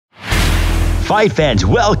Fight fans,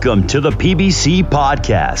 welcome to the PBC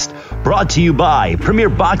Podcast, brought to you by Premier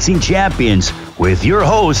Boxing Champions with your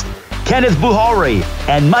host, Kenneth Bouhairie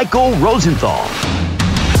and Michael Rosenthal.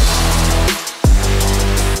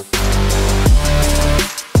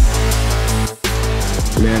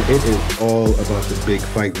 Man, it is all about the big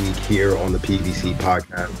fight week here on the PBC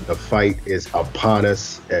Podcast. The fight is upon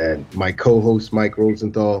us, and my co-host, Mike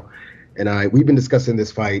Rosenthal, and we've been discussing this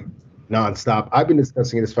fight nonstop. I've been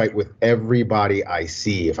discussing this fight with everybody I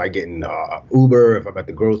see. If I get in Uber, if I'm at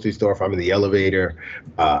the grocery store, if I'm in the elevator,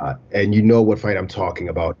 and you know what fight I'm talking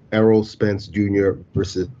about. Errol Spence Jr.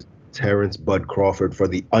 versus Terence Bud Crawford for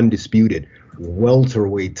the Undisputed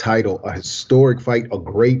Welterweight Title. A historic fight, a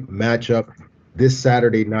great matchup. This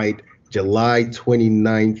Saturday night, July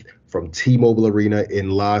 29th, from T-Mobile Arena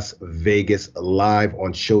in Las Vegas, live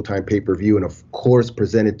on SHOWTIME Pay-Per-View, and of course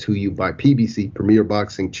presented to you by PBC, Premier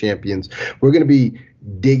Boxing Champions. We're going to be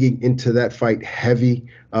digging into that fight heavy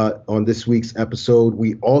on this week's episode.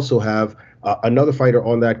 We also have another fighter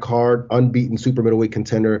on that card, unbeaten super middleweight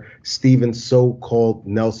contender Steven so-called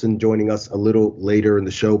Nelson, joining us a little later in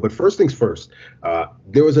the show. But first things first,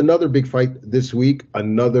 there was another big fight this week,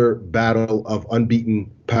 another battle of unbeaten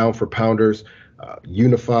pound for pounders.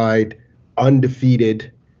 Unified,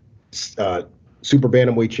 undefeated super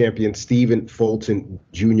bantamweight champion Stephen Fulton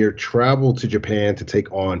Jr. traveled to Japan to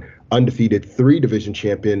take on undefeated three-division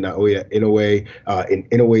champion Naoya Inoue in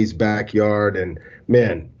Inoue's backyard. And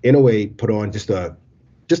man, Inoue put on just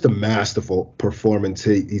a masterful performance.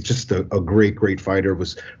 He's just a great fighter. It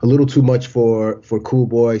was a little too much for Cool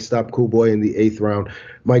Boy. Stopped Cool Boy in the 8th round.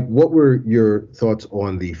 Mike, what were your thoughts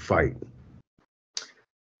on the fight?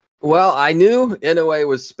 Well, I knew Inoue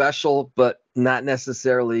was special, but not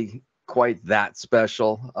necessarily quite that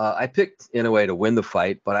special. I picked Inoue to win the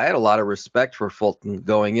fight, but I had a lot of respect for Fulton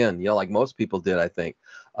going in, like most people did, I think.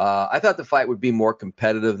 I thought the fight would be more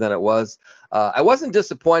competitive than it was. I wasn't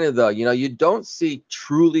disappointed, though. You don't see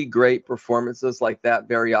truly great performances like that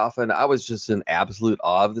very often. I was just in absolute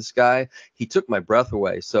awe of this guy. He took my breath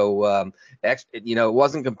away. So, it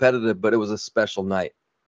wasn't competitive, but it was a special night.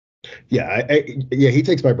 Yeah, he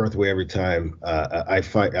takes my breath away every time I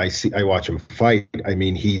watch him fight. I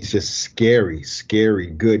mean, he's just scary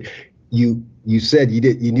good. You said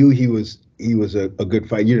you knew he was a good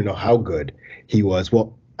fight. You didn't know how good he was.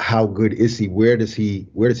 Well, how good is he? Where does he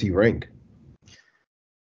rank?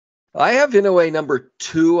 I have Inoue number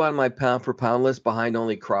 2 on my pound for pound list, behind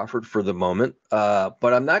only Crawford for the moment.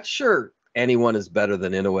 But I'm not sure anyone is better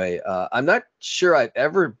than Inoue. I'm not sure I've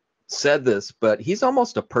ever said this, but he's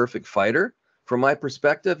almost a perfect fighter from my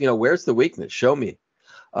perspective. Where's the weakness? Show me.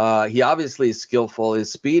 He obviously is skillful. His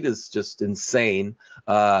speed is just insane.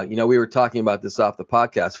 We were talking about this off the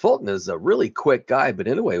podcast. Fulton is a really quick guy, but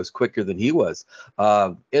Inoue was quicker than he was.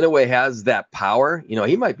 Inoue has that power.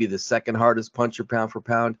 He might be the second hardest puncher pound for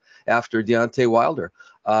pound after Deontay Wilder.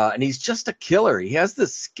 And he's just a killer. He has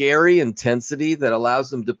this scary intensity that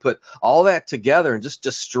allows him to put all that together and just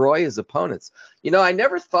destroy his opponents. I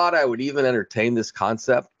never thought I would even entertain this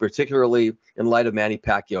concept, particularly in light of Manny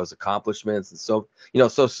Pacquiao's accomplishments and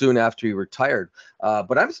so soon after he retired.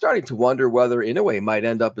 But I'm starting to wonder whether Inoue might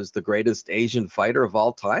end up as the greatest Asian fighter of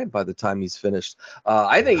all time by the time he's finished.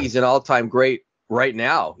 I think he's an all-time great right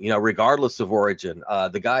now, regardless of origin.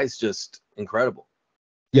 The guy's just incredible.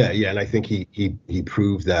 Yeah, and I think he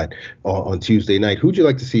proved that on Tuesday night. Who'd you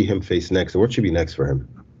like to see him face next, or what should be next for him?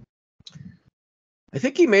 I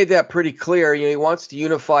think he made that pretty clear. He wants to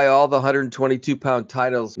unify all the 122-pound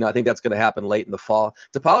titles. I think that's going to happen late in the fall.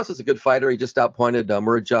 Tapales is a good fighter. He just outpointed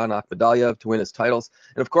Muradjan Akhmadaliev to win his titles.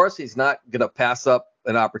 And, of course, he's not going to pass up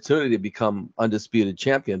an opportunity to become undisputed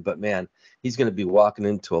champion. But, man, he's going to be walking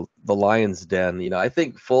into the lion's den. I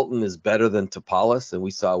think Fulton is better than Tapales, and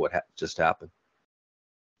we saw what just happened.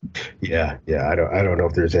 Yeah. I don't know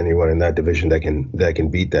if there's anyone in that division that can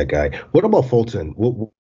beat that guy. What about Fulton?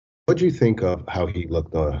 What do you think of how he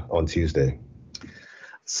looked on Tuesday?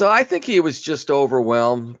 So I think he was just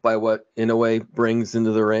overwhelmed by what Inoue brings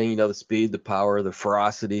into the ring. The speed, the power, the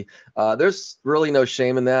ferocity. There's really no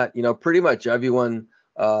shame in that. Pretty much everyone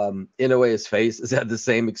Inoue has faced has had the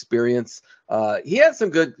same experience.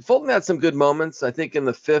 Fulton had some good moments. I think in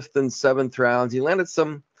the 5th and 7th rounds, he landed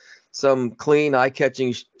some clean,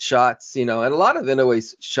 eye-catching shots, and a lot of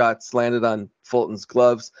Inoue's shots landed on Fulton's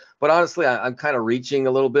gloves. But honestly, I'm kind of reaching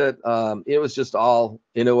a little bit. It was just all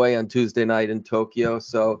Inoue on Tuesday night in Tokyo,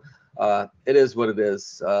 so it is what it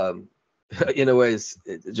is. Inoue's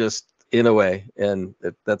just Inoue, and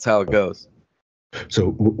that's how it goes.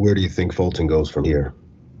 So where do you think Fulton goes from here?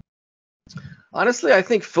 Honestly, I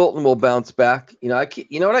think Fulton will bounce back.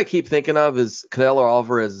 What I keep thinking of is Canelo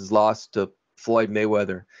Alvarez's loss to Floyd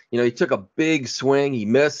Mayweather. He took a big swing, he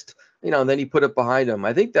missed, and then he put it behind him.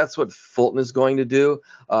 I think that's what Fulton is going to do.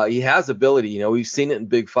 He has ability. We've seen it in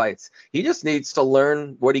big fights. He just needs to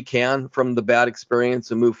learn what he can from the bad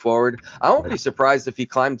experience and move forward. I won't be surprised if he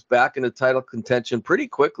climbs back into title contention pretty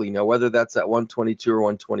quickly, whether that's at 122 or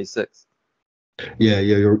 126. Yeah,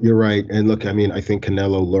 you're right. And look, I mean, I think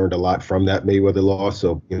Canelo learned a lot from that Mayweather loss.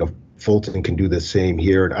 So, Fulton can do the same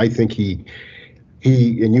here. And I think he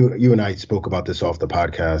and you and I spoke about this off the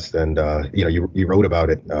podcast, and you wrote about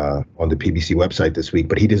it on the PBC website this week.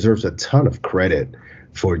 But he deserves a ton of credit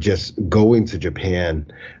for just going to Japan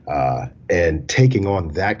and taking on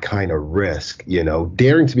that kind of risk.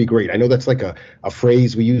 Daring to be great. I know that's like a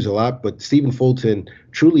phrase we use a lot, but Stephen Fulton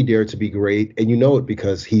truly dared to be great, and it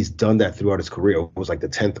because he's done that throughout his career. It was like the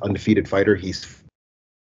 10th undefeated fighter he's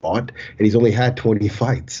fought, and he's only had 20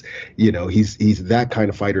 fights. He's that kind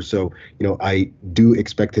of fighter. So, I do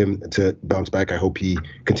expect him to bounce back. I hope he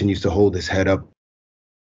continues to hold his head up.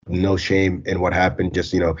 No shame in what happened.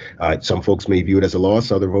 Just, some folks may view it as a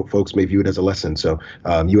loss. Other folks may view it as a lesson. So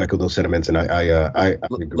you echo those sentiments, and I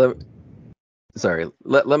agree.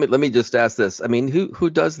 Let me just ask this. I mean, who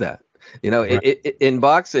does that? In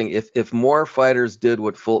boxing, if more fighters did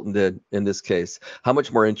what Fulton did in this case, how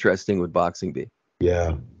much more interesting would boxing be?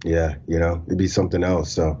 Yeah, it'd be something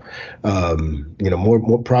else. So,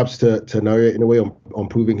 more props to Inoue in a way on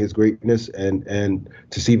proving his greatness, and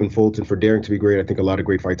to Stephen Fulton for daring to be great. I think a lot of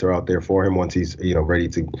great fights are out there for him once he's ready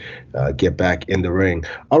to get back in the ring.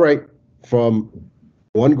 All right, from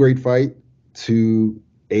one great fight to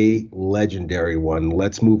a legendary one,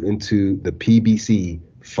 let's move into the PBC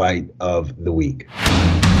fight of the week.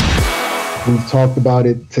 We've talked about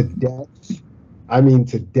it to death.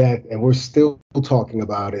 To death, and we're still talking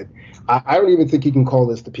about it. I don't even think you can call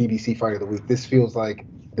this the PBC fight of the week. This feels like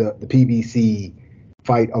the PBC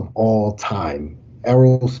fight of all time.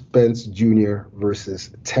 Errol Spence Jr.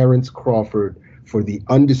 versus Terence Crawford for the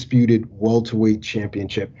Undisputed Welterweight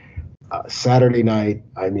Championship. Saturday night,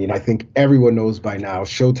 I think everyone knows by now,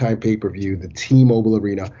 SHOWTIME Pay-Per-View, the T-Mobile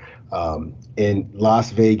Arena in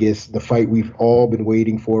Las Vegas, the fight we've all been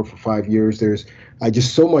waiting for 5 years. There's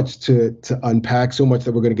just so much to unpack, so much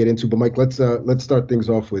that we're going to get into. But Mike, let's start things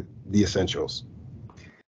off with the essentials.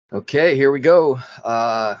 Okay, here we go.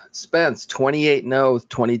 Spence 28-0,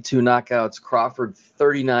 22 knockouts. Crawford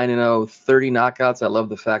 39-0, 30 knockouts. I love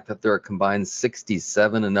the fact that they're a combined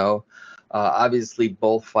 67-0. Obviously,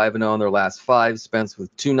 both 5-0 in their last 5. Spence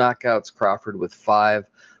with 2 knockouts, Crawford with 5.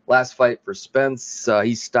 Last fight for Spence,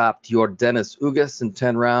 he stopped Yordenis Ugas in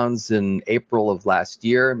 10 rounds in April of last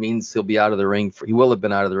year. It means he'll be out of the ring he will have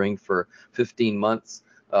been out of the ring for 15 months.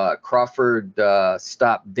 Crawford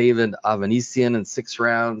stopped David Avanesian in 6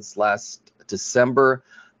 rounds last December.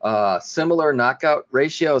 Similar knockout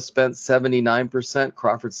ratio, Spence 79%,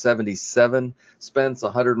 Crawford 77%. Spence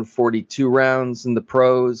 142 rounds in the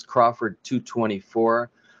pros, Crawford 224.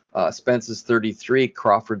 Spence is 33,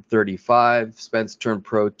 Crawford 35. Spence turned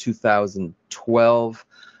pro 2012,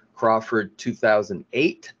 Crawford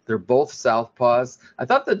 2008. They're both southpaws. I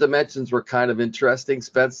thought the dimensions were kind of interesting.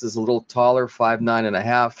 Spence is a little taller,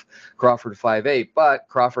 5'9.5", Crawford 5'8", but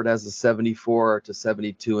Crawford has a 74 to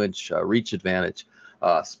 72-inch reach advantage.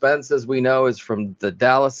 Spence, as we know, is from the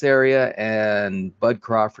Dallas area, and Bud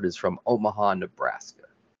Crawford is from Omaha, Nebraska.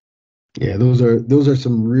 Yeah, those are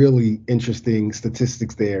some really interesting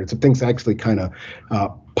statistics there. Some things actually kind of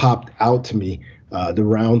popped out to me. The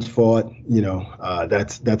rounds fought,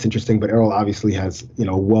 that's interesting. But Errol obviously has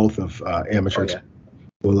a wealth of amateur.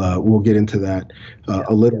 Oh, yeah. We'll get into that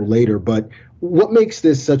a little later. But what makes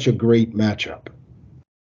this such a great matchup?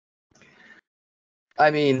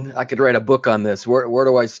 I could write a book on this. Where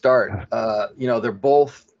do I start? They're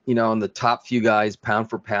both in the top few guys pound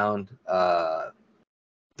for pound.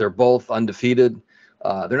 They're both undefeated.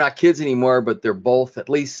 They're not kids anymore, but they're both at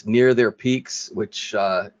least near their peaks, which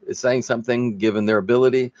is saying something given their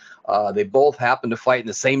ability. They both happen to fight in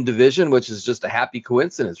the same division, which is just a happy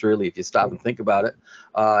coincidence, really, if you stop and think about it.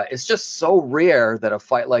 It's just so rare that a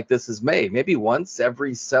fight like this is made, maybe once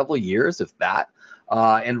every several years, if that.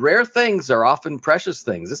 And rare things are often precious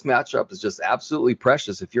things. This matchup is just absolutely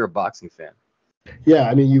precious if you're a boxing fan.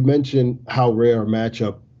 Yeah, you mentioned how rare a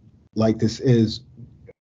matchup like this is.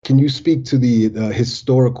 Can you speak to the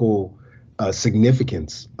historical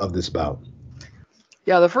significance of this bout?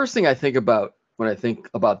 Yeah, the first thing I think about when I think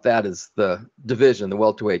about that is the division, the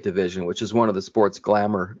welterweight division, which is one of the sports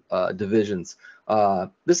glamour divisions.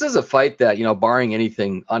 This is a fight that, barring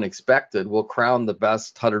anything unexpected, will crown the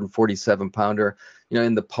best 147-pounder,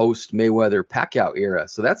 in the post-Mayweather-Pacquiao era.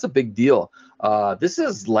 So that's a big deal. This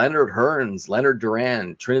is Leonard Hearns, Leonard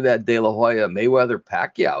Duran, Trinidad De La Hoya, Mayweather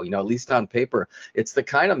Pacquiao. At least on paper, it's the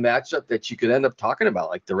kind of matchup that you could end up talking about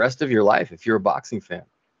like the rest of your life if you're a boxing fan.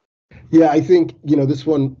 Yeah, I think, this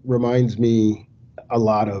one reminds me a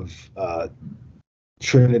lot of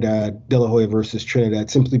Trinidad, De La Hoya versus Trinidad,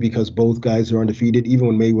 simply because both guys are undefeated. Even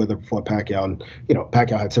when Mayweather fought Pacquiao, and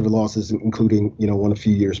Pacquiao had several losses, including one a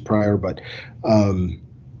few years prior. But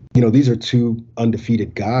these are two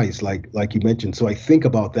undefeated guys, like you mentioned. So I think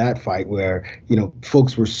about that fight where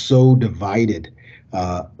folks were so divided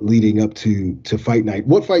leading up to fight night.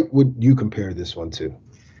 What fight would you compare this one to?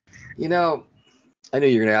 I knew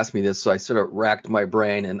you were going to ask me this, so I sort of racked my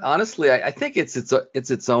brain. And honestly, I think it's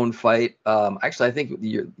its own fight. Actually, I think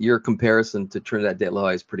your comparison to Trinidad De La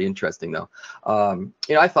Hoya is pretty interesting, though.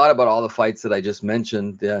 I thought about all the fights that I just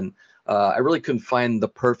mentioned, and I really couldn't find the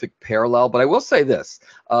perfect parallel. But I will say this: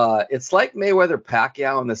 it's like Mayweather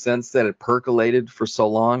Pacquiao in the sense that it percolated for so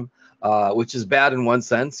long. Which is bad in one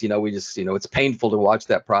sense. We just, it's painful to watch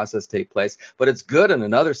that process take place, but it's good in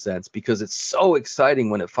another sense because it's so exciting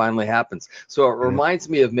when it finally happens. So it reminds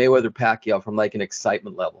me of Mayweather Pacquiao from like an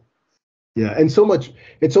excitement level. Yeah. And it's so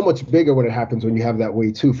much bigger when it happens when you have that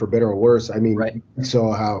way too, for better or worse. I mean, right. We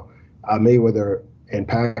saw how Mayweather and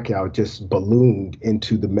Pacquiao just ballooned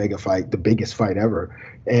into the mega fight, the biggest fight ever.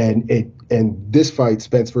 And this fight,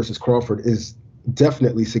 Spence versus Crawford, is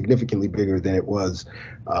definitely significantly bigger than it was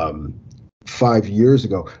 5 years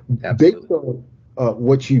ago. Absolutely. Based on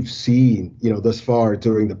what you've seen, thus far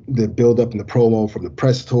during the build up and the promo, from the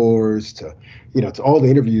press tours to, to all the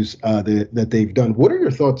interviews that they've done, what are your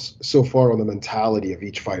thoughts so far on the mentality of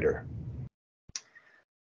each fighter?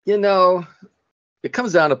 It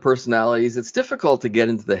comes down to personalities. It's difficult to get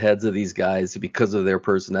into the heads of these guys because of their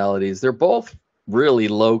personalities. They're both really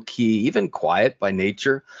low key, even quiet by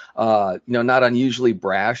nature, not unusually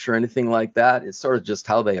brash or anything like that. It's sort of just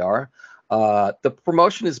how they are. The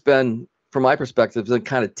promotion has been, from my perspective, been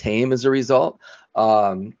kind of tame as a result.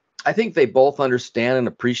 I think they both understand and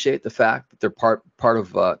appreciate the fact that they're part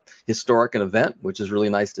of a historic event, which is really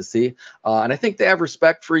nice to see. And I think they have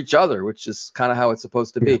respect for each other, which is kind of how it's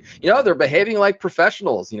supposed to be. They're behaving like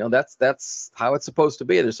professionals. That's how it's supposed to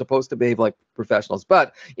be. They're supposed to behave like professionals.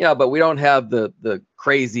 But we don't have the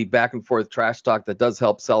crazy back and forth trash talk that does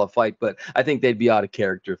help sell a fight. But I think they'd be out of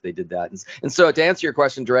character if they did that. And so to answer your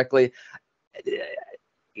question directly,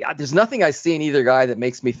 there's nothing I see in either guy that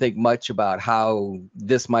makes me think much about how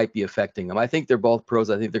this might be affecting them. I think they're both pros.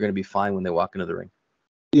 I think they're going to be fine when they walk into the ring.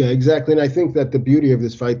 Yeah, exactly. And I think that the beauty of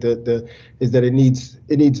this fight is that it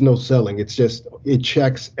needs no selling. It's just, it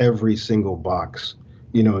checks every single box,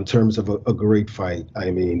 in terms of a great fight. I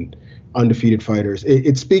mean, undefeated fighters.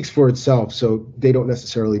 It speaks for itself, so they don't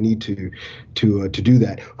necessarily need to do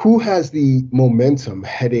that. Who has the momentum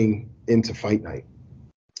heading into fight night?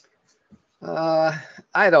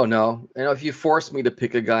 I don't know. If you force me to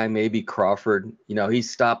pick a guy, maybe Crawford. He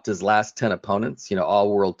stopped his last 10 opponents,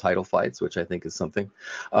 all world title fights, which I think is something.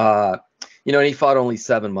 And he fought only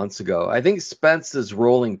 7 months ago. I think Spence is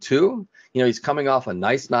rolling too. He's coming off a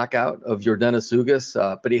nice knockout of Yordenis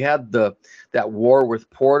Ugas, but he had that war with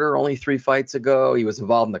Porter only 3 fights ago. He was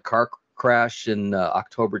involved in the car crash in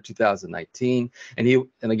October 2019, and he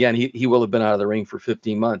will have been out of the ring for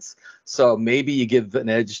 15 months. So maybe you give an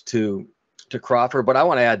edge to Crawford, but I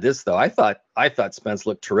want to add this though. I thought Spence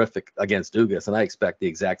looked terrific against Ugas, and I expect the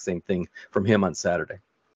exact same thing from him on Saturday.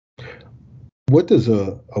 What does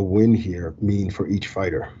a win here mean for each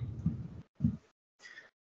fighter?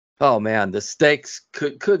 Oh man, the stakes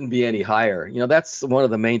couldn't be any higher. That's one of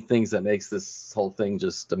the main things that makes this whole thing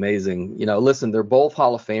just amazing. Listen, they're both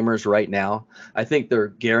Hall of Famers right now. I think they're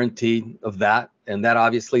guaranteed of that, and that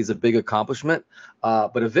obviously is a big accomplishment.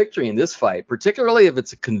 But a victory in this fight, particularly if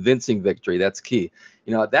it's a convincing victory, that's key.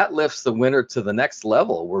 That lifts the winner to the next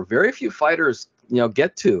level where very few fighters,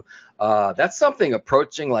 get to. That's something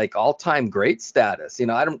approaching like all-time great status.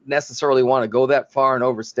 I don't necessarily want to go that far and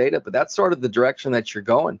overstate it, but that's sort of the direction that you're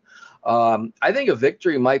going. I think a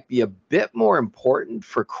victory might be a bit more important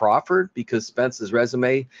for Crawford because Spence's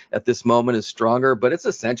resume at this moment is stronger, but it's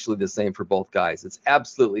essentially the same for both guys. It's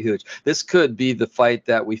absolutely huge. This could be the fight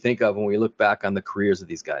that we think of when we look back on the careers of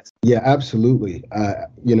these guys. Yeah, absolutely.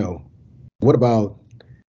 What about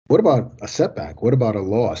a setback? What about a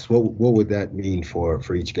loss? What would that mean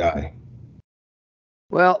for each guy?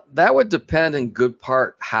 Well, that would depend in good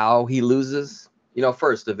part how he loses.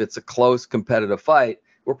 First, if it's a close competitive fight,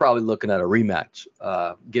 we're probably looking at a rematch,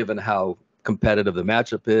 given how competitive the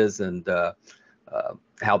matchup is and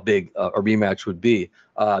how big a rematch would be.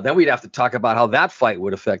 Then we'd have to talk about how that fight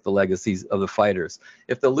would affect the legacies of the fighters.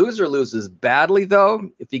 If the loser loses badly, though,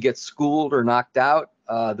 if he gets schooled or knocked out,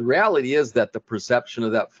 the reality is that the perception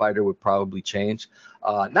of that fighter would probably change.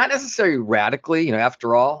 Not necessarily radically,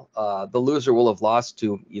 after all, the loser will have lost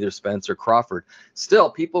to either Spence or Crawford. Still,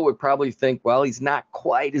 people would probably think, well, he's not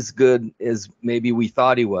quite as good as maybe we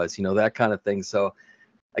thought he was, that kind of thing. So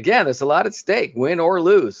again, there's a lot at stake, win or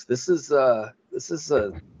lose. This is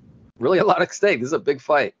really a lot at stake. This is a big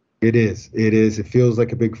fight. It is. It feels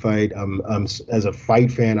like a big fight. I'm as a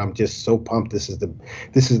fight fan, I'm just so pumped. This is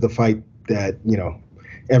the fight that,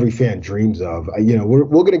 every fan dreams of. We're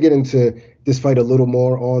going to get into this fight a little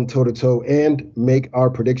more on toe-to-toe and make our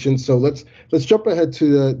predictions. So let's jump ahead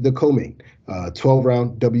to the co-main,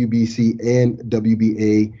 12-round WBC and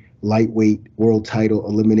WBA lightweight world title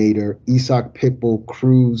eliminator, Isaac Pitbull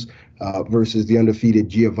Cruz versus the undefeated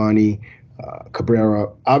Giovanni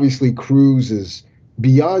Cabrera. Obviously, Cruz is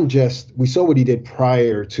beyond just, we saw what he did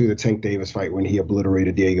prior to the Tank Davis fight when he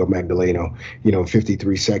obliterated Diego Magdaleno,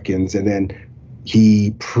 53 seconds. And then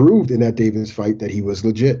he proved in that Davis fight that he was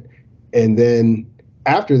legit. And then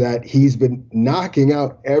after that, he's been knocking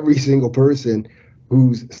out every single person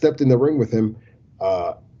who's stepped in the ring with him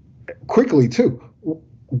quickly, too.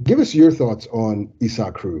 Give us your thoughts on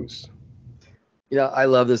Isaac Cruz. I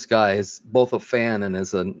love this guy as both a fan and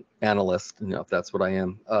as an analyst, if that's what I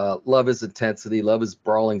am. Love his intensity, love his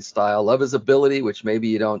brawling style, love his ability, which maybe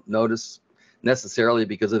you don't notice necessarily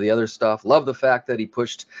because of the other stuff. Love the fact that he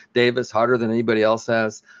pushed Davis harder than anybody else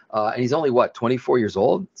has. And he's only, 24 years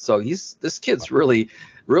old? So this kid's really,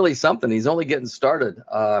 really something. He's only getting started.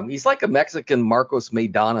 He's like a Mexican Marcos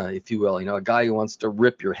Maidana, if you will, a guy who wants to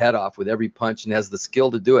rip your head off with every punch and has the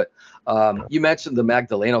skill to do it. You mentioned the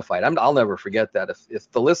Magdaleno fight. I'll never forget that.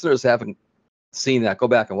 If the listeners haven't seen that, go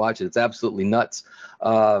back and watch it. It's absolutely nuts.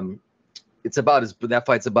 That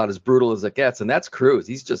fight's about as brutal as it gets, and that's Cruz.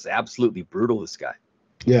 He's just absolutely brutal, this guy.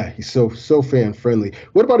 Yeah, he's so fan friendly.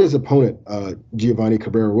 What about his opponent, Giovanni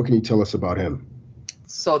Cabrera? What can you tell us about him?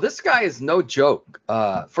 So this guy is no joke.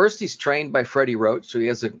 First, he's trained by Freddie Roach, so he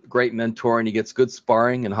has a great mentor, and he gets good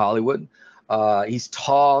sparring in Hollywood. He's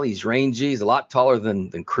tall, he's rangy, he's a lot taller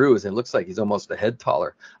than Cruz, and it looks like he's almost a head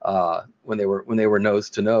taller when they were nose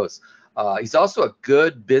to nose. He's also a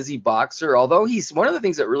good, busy boxer, although he's one of the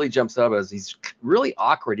things that really jumps out is he's really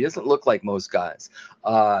awkward. He doesn't look like most guys.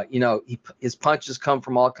 His punches come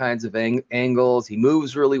from all kinds of angles. He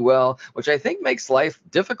moves really well, which I think makes life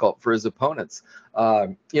difficult for his opponents.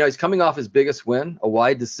 He's coming off his biggest win, a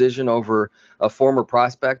wide decision over a former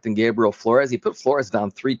prospect in Gabriel Flores. He put Flores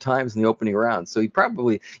down 3 times in the opening round. So he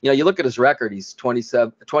probably, you look at his record, he's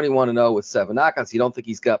 21-0 with 7 knockouts. You don't think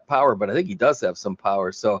he's got power, but I think he does have some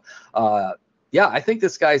power. So, I think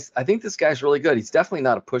this guy's really good. He's definitely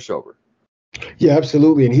not a pushover. Yeah,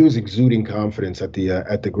 absolutely. And he was exuding confidence at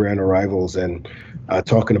the grand arrivals and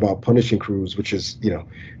talking about punishing Cruz, which is,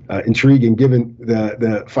 intriguing given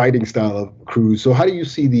the fighting style of Cruz. So how do you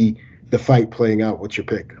see the fight playing out? What's your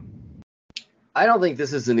pick? I don't think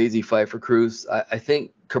this is an easy fight for Cruz. I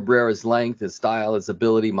think Cabrera's length, his style, his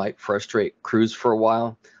ability might frustrate Cruz for a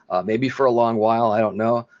while, maybe for a long while. I don't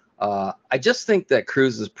know. I just think that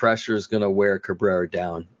Cruz's pressure is going to wear Cabrera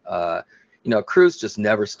down. Cruz just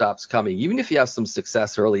never stops coming. Even if he has some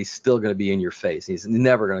success early, he's still going to be in your face. He's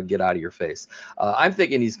never going to get out of your face. I'm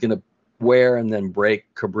thinking he's going to wear and then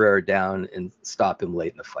break Cabrera down and stop him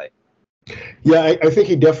late in the fight. Yeah, I think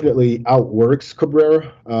he definitely outworks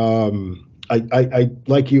Cabrera. I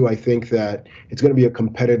like you. I think that it's going to be a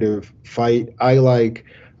competitive fight. I like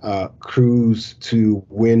Cruz to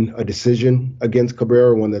win a decision against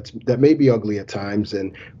Cabrera, one that may be ugly at times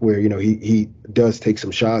and where he does take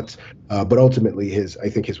some shots, but ultimately I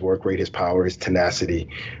think his work rate, his power, his tenacity,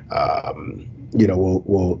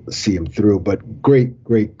 we'll see him through. But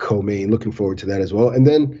great co-main. Looking forward to that as well. And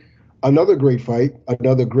then another great fighter,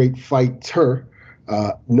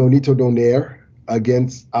 Nonito Donaire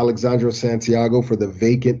against Alexandre Santiago for the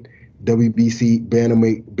vacant WBC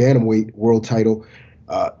bantamweight world title.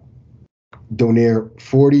 Donaire,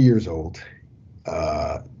 40 years old,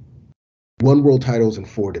 won world titles in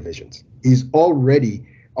 4 divisions. He's already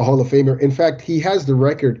a Hall of Famer. In fact, he has the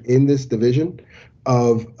record in this division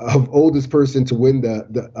of oldest person to win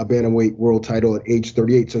a bantamweight world title at age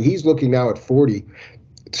 38. So he's looking now at 40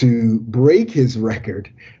 to break his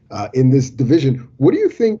record in this division. What do you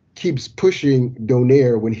think keeps pushing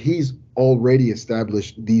Donaire when he's already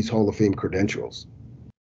established these Hall of Fame credentials?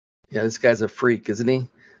 Yeah, this guy's a freak, isn't he?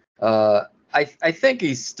 I think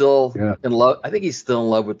he's still in love. I think he's still in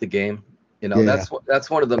love with the game. You know, that's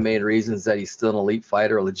one of the main reasons that he's still an elite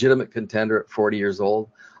fighter, a legitimate contender at 40 years old.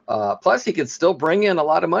 Plus, he can still bring in a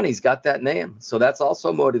lot of money. He's got that name. So that's also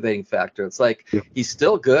a motivating factor. It's like he's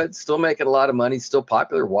still good, still making a lot of money, still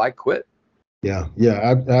popular. Why quit? Yeah,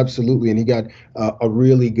 absolutely. And he got a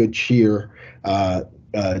really good cheer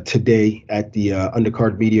today at the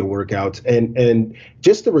undercard media workouts, and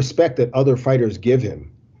just the respect that other fighters give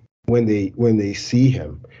him when they see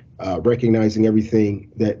him, recognizing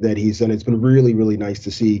everything that he's done. It's been really, really nice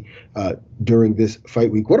to see during this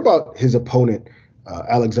fight week. What about his opponent,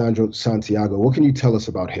 Alexandre Santiago? What can you tell us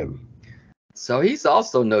about him? So he's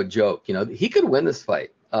also no joke. You know, he could win this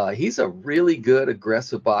fight. He's a really good,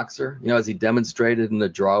 aggressive boxer, you know, as he demonstrated in the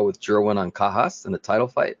draw with Jerwin on Cajas in the title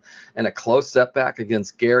fight, and a close setback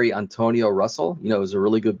against Gary Antonio Russell. You know, is a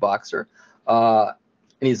really good boxer. And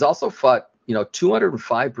he's also fought, you know,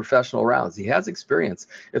 205 professional rounds. He has experience.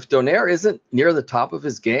 If Donaire isn't near the top of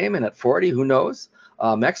his game, and at 40, who knows,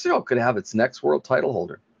 Mexico could have its next world title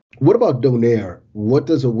holder. What about Donaire? What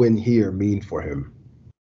does a win here mean for him?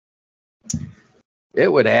 It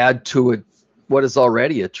would add to what is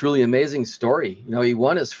already a truly amazing story. You know, he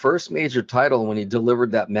won his first major title when he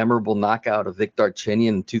delivered that memorable knockout of Vic Darchinyan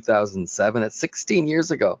in 2007. That's 16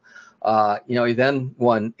 years ago. You know, he then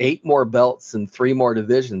won 8 more belts in 3 more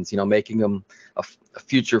divisions, you know, making him a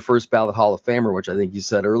future first ballot Hall of Famer, which I think you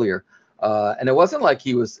said earlier. And it wasn't like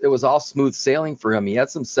it was all smooth sailing for him. He had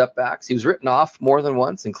some setbacks. He was written off more than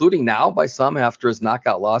once, including now by some after his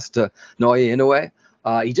knockout loss to Inoue.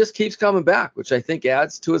 He just keeps coming back, which I think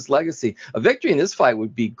adds to his legacy. A victory in this fight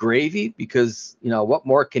would be gravy because, you know, what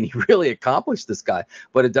more can he really accomplish, this guy?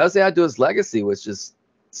 But it does add to his legacy, which is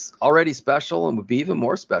already special and would be even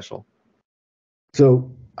more special.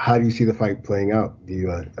 So how do you see the fight playing out?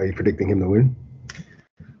 Are you predicting him to win?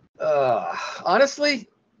 Honestly,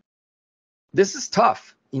 this is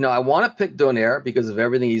tough. You know, I want to pick Donaire because of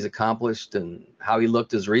everything he's accomplished and how he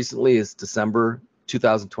looked as recently as December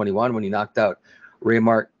 2021 when he knocked out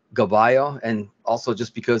Raymart Gaballo, and also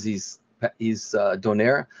just because he's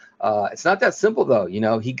Donaire. It's not that simple, though. You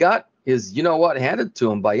know, he got his handed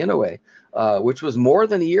to him by Inoue, which was more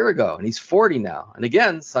than a year ago, and he's 40 now. And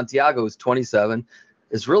again, Santiago is 27,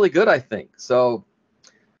 is really good, I think. So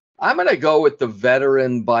I'm going to go with the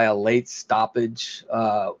veteran by a late stoppage.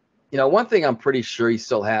 You know, one thing I'm pretty sure he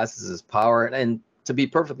still has is his power, and to be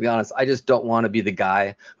perfectly honest, I just don't want to be the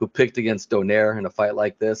guy who picked against Donaire in a fight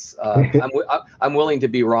like this. I'm willing to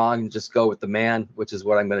be wrong and just go with the man, which is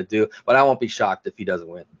what I'm going to do. But I won't be shocked if he doesn't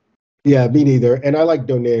win. Yeah, me neither. And I like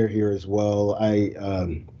Donaire here as well. I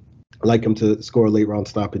like him to score a late round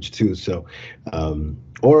stoppage too. So,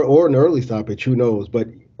 or an early stoppage, who knows? But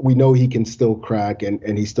we know he can still crack,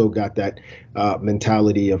 and he's still got that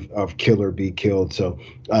mentality of kill or be killed. So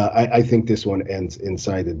I think this one ends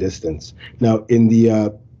inside the distance. Now, in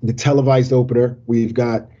the televised opener, we've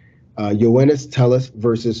got Yoenis Tellez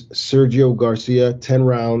versus Sergio Garcia, 10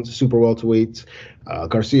 rounds, super welterweights.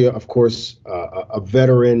 Garcia, of course, a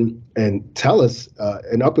veteran, and Tellez,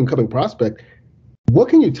 an up-and-coming prospect. What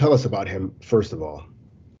can you tell us about him, first of all?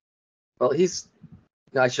 Well,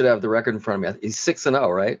 I should have the record in front of me. He's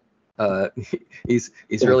 6-0, right? He's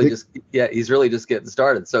really just getting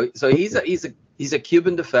started. So he's a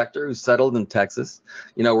Cuban defector who settled in Texas,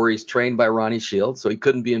 you know, where he's trained by Ronnie Shields, so he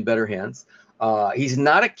couldn't be in better hands. He's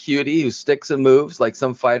not a cutie who sticks and moves like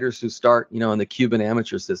some fighters who start, you know, in the Cuban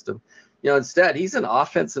amateur system. You know, instead, he's an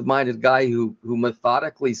offensive-minded guy who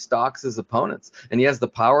methodically stalks his opponents, and he has the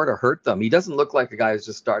power to hurt them. He doesn't look like a guy who's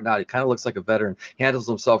just starting out. He kind of looks like a veteran, handles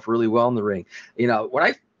himself really well in the ring. You know, when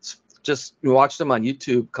I just watched him on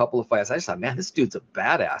YouTube, a couple of fights, I just thought, man, this dude's a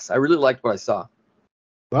badass. I really liked what I saw.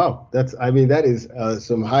 Wow, that is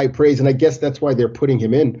some high praise, and I guess that's why they're putting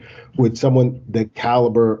him in with someone the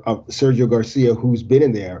caliber of Sergio Garcia, who's been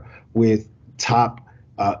in there with top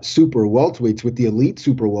super welterweights, with the elite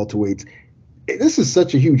super welterweights. This is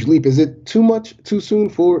such a huge leap. Is it too soon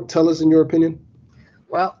for Tellez, in your opinion?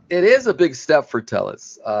 Well, it is a big step for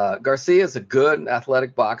Tellez. Garcia is a good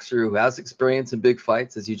athletic boxer who has experience in big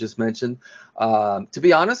fights, as you just mentioned. To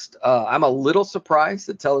be honest, I'm a little surprised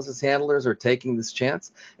that Tellez's handlers are taking this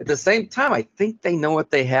chance. At the same time, I think they know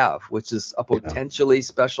what they have, which is a potentially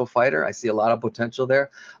special fighter. I see a lot of potential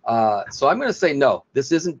there. So I'm going to say no.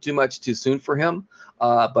 This isn't too soon for him.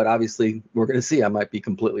 But obviously, we're going to see. I might be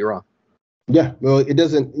completely wrong. Yeah, well, it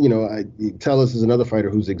doesn't, you know, Tellez is another fighter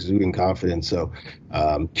who's exuding confidence. So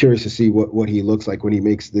curious to see what he looks like when he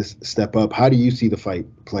makes this step up. How do you see the fight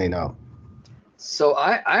playing out? So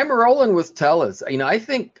I'm rolling with Tellez. You know, I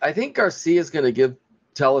think Garcia is going to give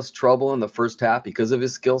Tellez trouble in the first half because of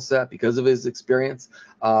his skill set, because of his experience.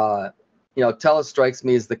 Tellus strikes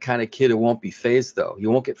me as the kind of kid who won't be phased, though. He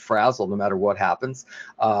won't get frazzled no matter what happens.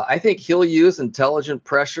 I think he'll use intelligent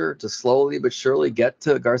pressure to slowly but surely get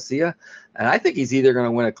to Garcia. And I think he's either going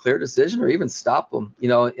to win a clear decision or even stop him, in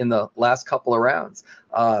the last couple of rounds.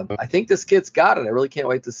 I think this kid's got it. I really can't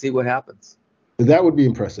wait to see what happens. That would be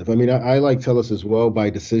impressive. I mean, I like Tellus as well by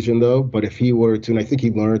decision, though. But if he were to, and I think he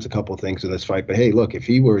learns a couple of things in this fight. But hey, look, if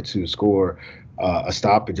he were to score a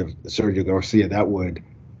stoppage of Sergio Garcia, that would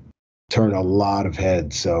turn a lot of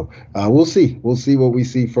heads. So we'll see. We'll see what we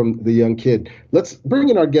see from the young kid. Let's bring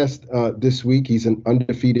in our guest this week. He's an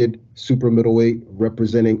undefeated super middleweight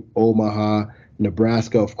representing Omaha,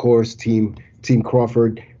 Nebraska, of course, Team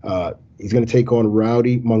Crawford. He's going to take on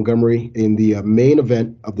Rowdy Montgomery in the main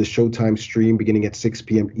event of the Showtime stream beginning at 6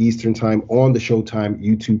 p.m. Eastern time on the Showtime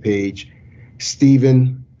YouTube page.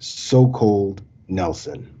 Steven So Cold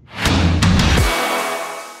Nelson.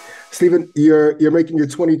 Steven, you're making your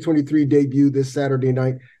 2023 debut this Saturday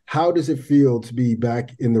night. How does it feel to be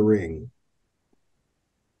back in the ring?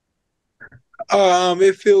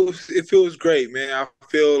 It feels great, man. I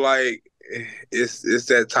feel like it's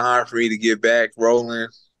that time for me to get back rolling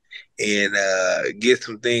and get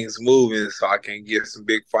some things moving so I can get some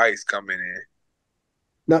big fights coming in.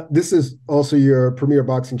 Now, this is also your Premier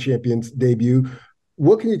Boxing Champions debut.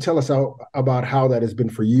 What can you tell us about how that has been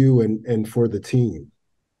for you and for the team?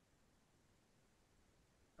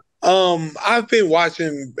 I've been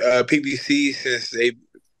watching PBC since they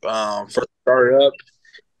first started up,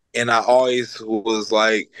 and I always was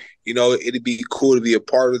like, it'd be cool to be a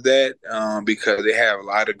part of that because they have a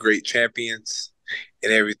lot of great champions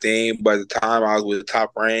and everything. By the time I was with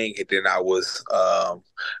Top Rank, and then I was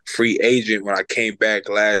free agent when I came back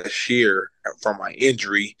last year from my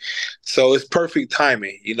injury. So it's perfect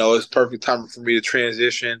timing. It's perfect timing for me to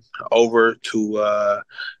transition over to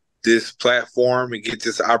this platform and get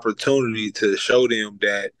this opportunity to show them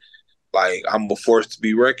that, like, I'm a force to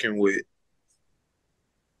be reckoned with.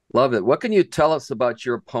 Love it. What can you tell us about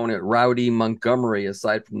your opponent, Rowdy Montgomery,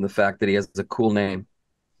 aside from the fact that he has a cool name?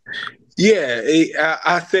 Yeah,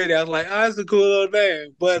 I said that. I was like, it's a cool little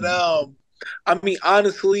name. But, I mean,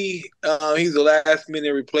 honestly, he's a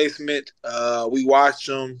last-minute replacement. We watched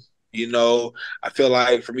him. I feel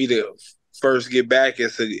like for me to first get back,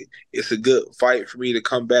 it's a good fight for me to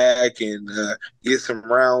come back and get some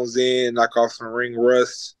rounds in, knock off some ring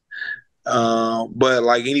rust. But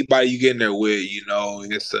like anybody you get in there with,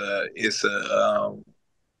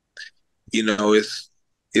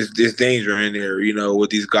 it's danger in there, with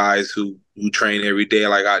these guys who train every day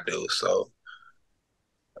like I do. So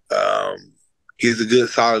he's a good,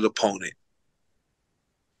 solid opponent.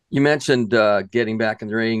 You mentioned getting back in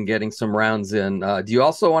the ring, getting some rounds in. Do you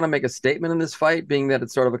also want to make a statement in this fight, being that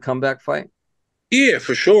it's sort of a comeback fight? Yeah,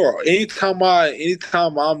 for sure. Anytime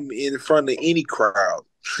I'm in front of any crowd,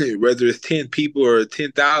 whether it's 10 people or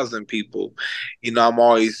 10,000 people, I'm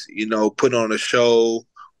always, putting on a show,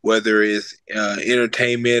 whether it's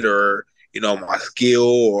entertainment or, my skill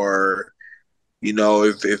or,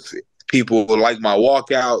 if people like my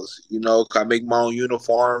walkouts, I make my own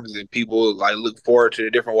uniforms and people like look forward to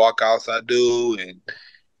the different walkouts I do. And,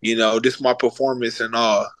 just my performance and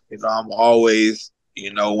all, I'm always,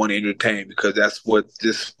 want to entertain because that's what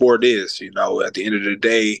this sport is. At the end of the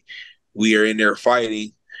day, we are in there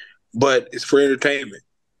fighting, but it's for entertainment.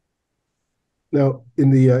 Now, in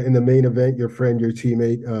the main event, your friend, your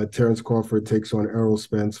teammate, Terence Crawford takes on Errol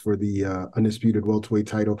Spence for the Undisputed Welterweight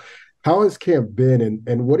title. How has camp been,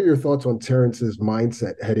 and what are your thoughts on Terence's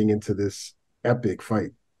mindset heading into this epic fight?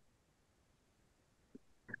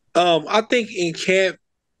 I think in camp,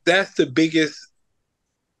 that's the biggest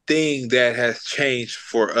thing that has changed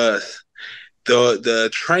for us. The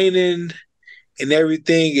training and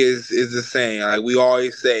everything is the same. Like we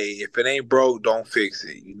always say, if it ain't broke, don't fix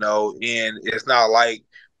it, and it's not like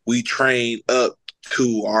we train up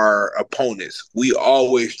to our opponents. We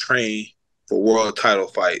always train for world title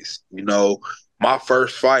fights. My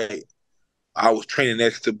first fight, I was training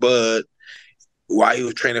next to Bud while he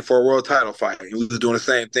was training for a world title fight. He was doing the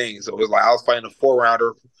same thing. So it was like I was fighting a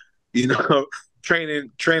 4-rounder,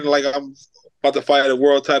 training like I'm about to fight a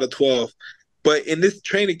world title 12. But in this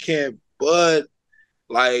training camp, Bud,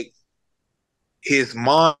 like his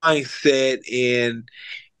mindset and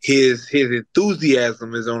his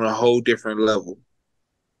enthusiasm is on a whole different level.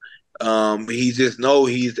 He just know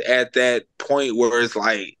he's at that point where it's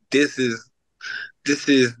like this is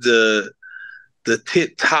the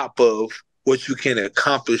tip top of what you can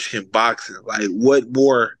accomplish in boxing. Like what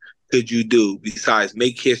more could you do besides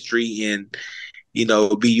make history and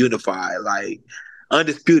be unified? Like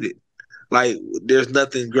Undisputed. like there's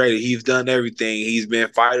nothing greater. He's done everything. He's been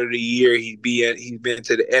Fighter of the Year. He's been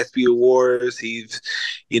to the SB Awards. He's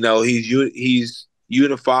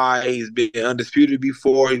unified. He's been undisputed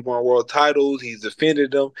before. He's won world titles. He's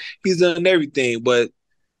defended them. He's done everything. But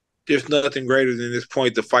there's nothing greater than this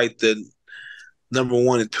point to fight the number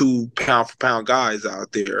 1 and 2 pound for pound guys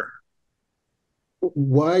out there.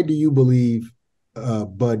 Why do you believe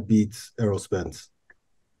Bud beats Errol Spence?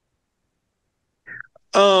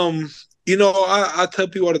 I tell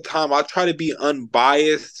people all the time, I try to be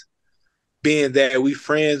unbiased, being that we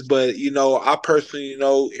friends, but, I personally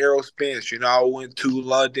know Errol Spence. I went to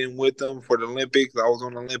London with him for the Olympics. I was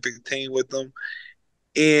on the Olympic team with him.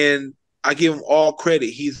 And I give him all credit.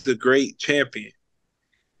 He's the great champion.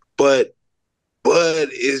 But Bud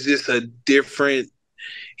is just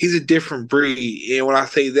he's a different breed. And when I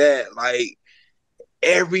say that, like,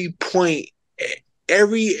 every point,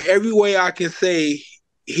 every way I can say,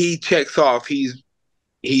 he checks off. He's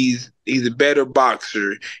a better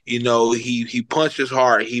boxer. He punches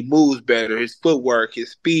hard. He moves better. His footwork,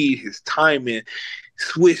 his speed, his timing,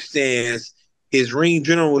 switch stance, his ring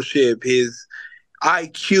generalship, his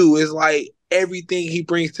IQ is like everything he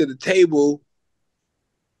brings to the table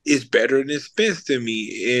is better than Spence to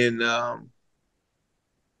me. And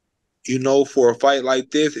for a fight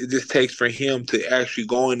like this, it just takes for him to actually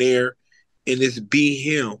go in there and just be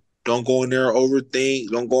him. Don't go in there overthink.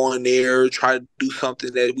 Don't go in there try to do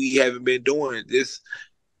something that we haven't been doing. Just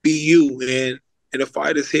be you, and the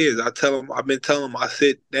fight is his. I've been telling him, I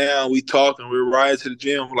sit down, we talk, and we're riding to the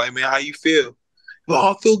gym. I'm like, man, how you feel? Well,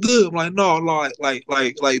 I feel good. I'm like, no, like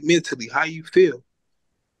mentally, how you feel?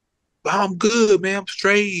 Well, I'm good, man. I'm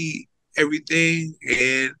straight, everything,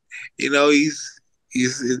 and he's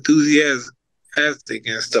enthusiastic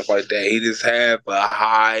and stuff like that. He just have a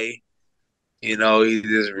high. He's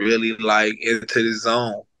just really like into the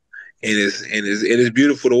zone, and it's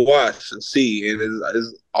beautiful to watch and see. And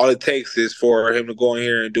it's all it takes is for him to go in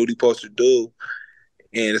here and do what he's supposed to do,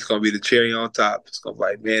 and it's gonna be the cherry on top. It's gonna be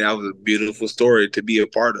like, man, that was a beautiful story to be a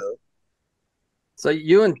part of. So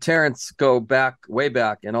you and Terence go way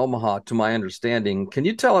back in Omaha, to my understanding. Can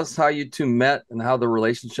you tell us how you two met and how the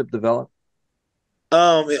relationship developed?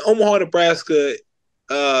 In Omaha, Nebraska,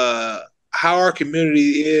 how our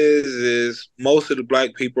community is most of the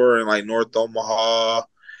black people are in like North Omaha,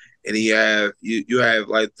 and you have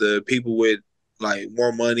like the people with like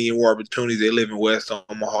more money and more opportunities. They live in West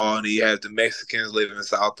Omaha, and you have the Mexicans live in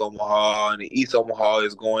South Omaha, and the East Omaha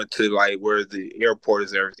is going to like where the airport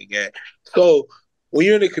is and everything at. So when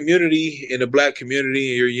you're in the community, in the black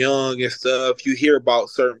community, and you're young and stuff, you hear about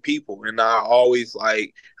certain people, and I always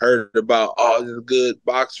like heard about, oh, this is a good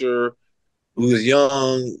boxer who was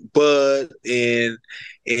young, Bud, and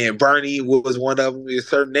Bernie was one of them. There's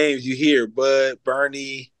certain names you hear, Bud,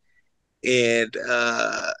 Bernie, and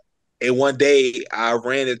one day I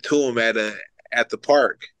ran into him at the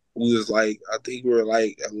park. We was like, I think we were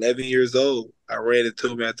like 11 years old. I ran into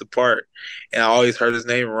him at the park, and I always heard his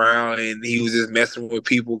name around, and he was just messing with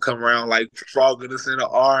people, come around like frogging us in the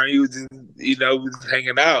arm. He was just, we was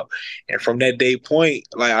hanging out. And from that day point,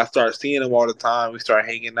 like I started seeing him all the time. We started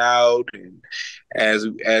hanging out, and as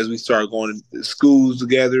we started going to schools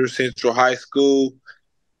together, Central High School,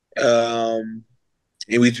 and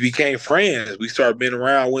we became friends. We started being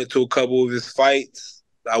around, went to a couple of his fights.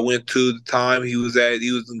 I went to the time he was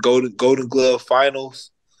in Golden Glove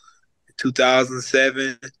Finals in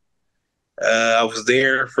 2007. I was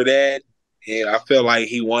there for that, and I felt like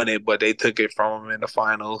he won it, but they took it from him in the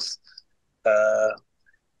finals.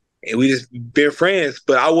 And we just been friends,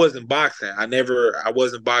 but I wasn't boxing. I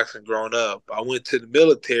wasn't boxing growing up. I went to the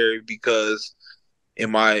military because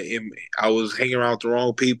I was hanging around with the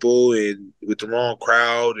wrong people and with the wrong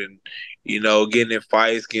crowd, and getting in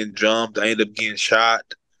fights, getting jumped. I ended up getting shot,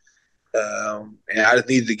 and I just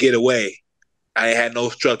needed to get away. I had no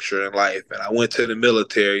structure in life, and I went to the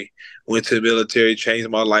military. Changed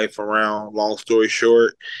my life around. Long story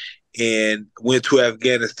short, and went to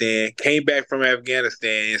Afghanistan. Came back from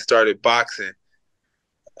Afghanistan and started boxing,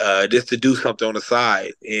 just to do something on the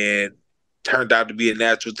side, and turned out to be a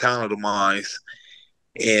natural talent of mine.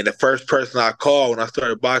 And the first person I called when I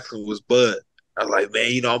started boxing was Bud. I was like,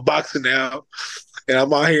 man, I'm boxing now, and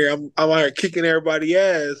I'm out here kicking everybody's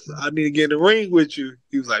ass. I need to get in the ring with you.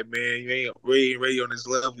 He was like, man, you ain't ready on this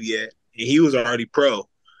level yet. And he was already pro.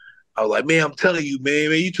 I was like, man, I'm telling you,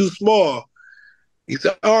 man, you too small. He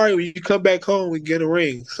said, all right, when you come back home, we get in the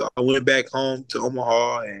ring. So I went back home to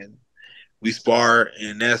Omaha, and we sparred,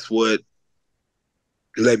 and that's what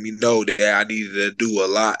let me know that I needed to do a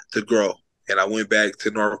lot to grow. And I went back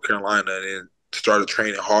to North Carolina and started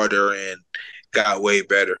training harder and got way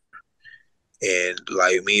better. And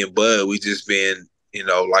like me and Bud, we just been,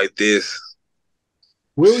 like this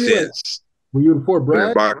Where were you at? since. Were you in Fort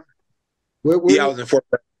Bragg? Yeah, I was in Fort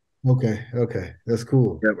Bragg. Okay, that's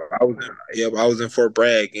cool. I was in Fort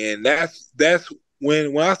Bragg, and that's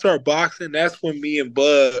when I started boxing. That's when me and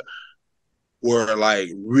Bud were like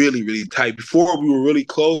really, really tight. Before we were really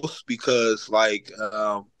close because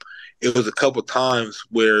it was a couple times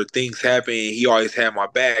where things happened. And he always had my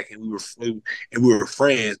back, and we were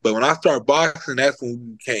friends. But when I started boxing, that's when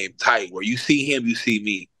we became tight. Where you see him, you see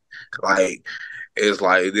me. Like it's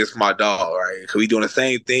like this is my dog, right? Because we doing the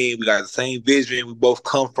same thing. We got the same vision. We both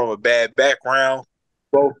come from a bad background.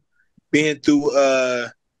 Both been through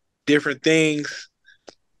different things.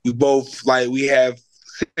 We both we have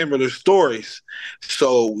similar stories,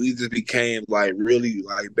 so we just became really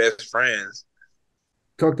best friends.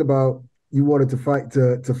 Talked about you wanted to fight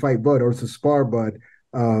Bud or to spar Bud.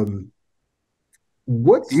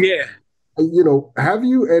 What's have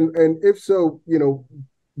you and if so,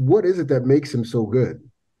 what is it that makes him so good?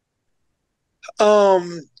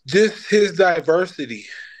 Just his diversity.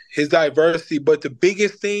 But the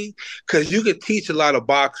biggest thing, because you could teach a lot of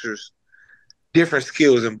boxers different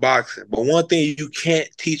skills in boxing, but one thing you can't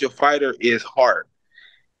teach a fighter is heart,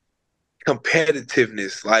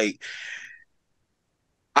 competitiveness. Like,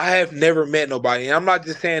 I have never met nobody, and I'm not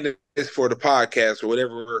just saying this for the podcast or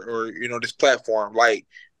whatever, or this platform. Like,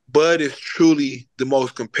 Bud is truly the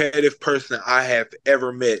most competitive person I have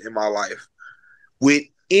ever met in my life. I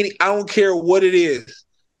don't care what it is.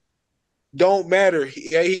 Don't matter.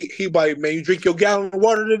 He like, man, you drink your gallon of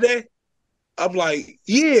water today? I'm like,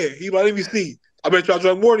 yeah. He like, let me see. I bet you I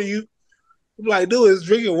drank more than you. I'm like, dude, it's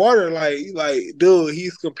drinking water. Like, dude,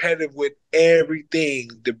 he's competitive with everything.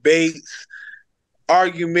 Debates,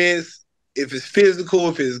 arguments, if it's physical,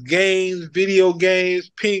 if it's games, video games,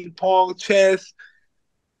 ping pong, chess,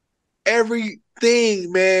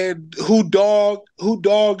 everything, man. Who dog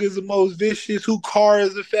is the most vicious, who car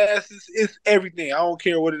is the fastest, it's everything. I don't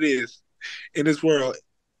care what it is in this world.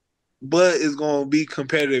 Bud is going to be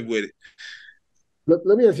competitive with it. Let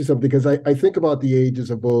me ask you something, because I think about the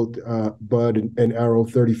ages of both Bud and Errol,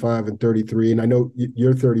 35 and 33, and I know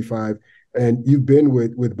you're 35, and you've been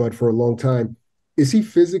with Bud for a long time. Is he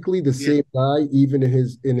physically the same guy, even in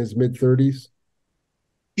his mid-30s?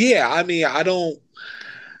 Yeah, I mean, I don't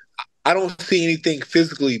see anything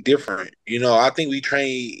physically different. I think we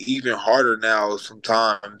train even harder now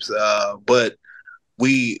sometimes, but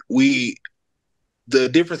the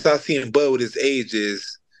difference I see in Bud with his age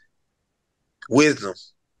is wisdom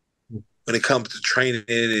when it comes to training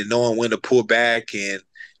and knowing when to pull back and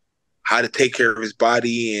how to take care of his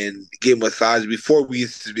body and get massage. Before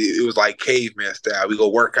it was like caveman style. We go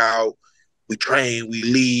work out, we train, we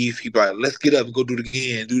leave. He be like, let's get up and go do it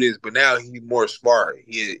again, do this. But now he's more smart.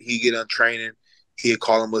 He get on training. He'd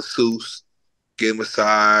call him masseuse, get a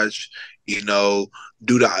massage, do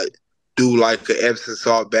like an Epsom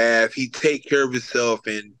salt bath. He take care of himself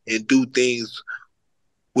and do things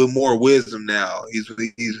with more wisdom now.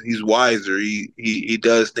 He's wiser. He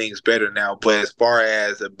does things better now. But as far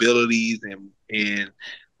as abilities and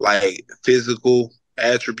like physical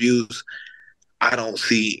attributes, I don't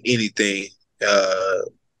see anything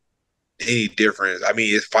any difference. I mean,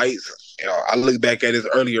 his fights, I look back at his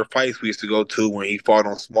earlier fights we used to go to when he fought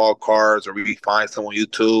on small cards, or we find someone on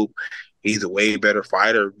YouTube. He's a way better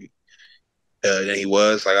fighter than he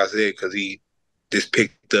was, like I said, because he just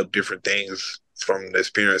picked up different things from the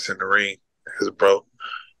experience in the ring as a pro.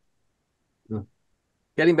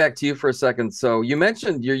 Getting back to you for a second. So you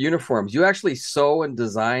mentioned your uniforms. You actually sew and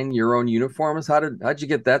design your own uniforms. How'd you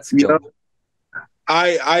get that skill?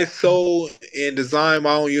 I sew and design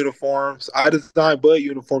my own uniforms. I design Bud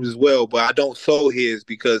uniforms as well, but I don't sew his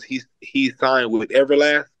because he's signed with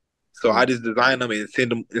Everlast. So I just design them and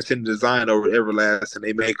send the design over to Everlast, and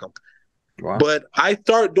they make them. Wow. But I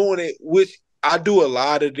start doing it, which I do a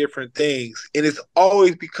lot of different things, and it's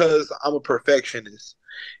always because I'm a perfectionist.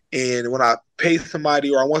 And when I pay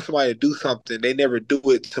somebody or I want somebody to do something, they never do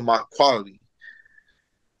it to my quality.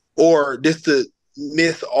 Or just to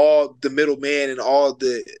miss all the middleman and all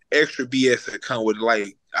the extra BS that come with it.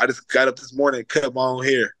 Like, I just got up this morning and cut my own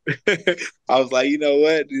hair. I was like, you know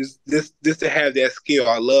what? Just to have that skill.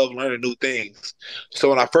 I love learning new things. So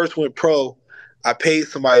when I first went pro, I paid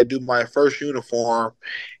somebody to do my first uniform,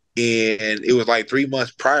 and it was like 3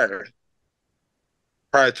 months prior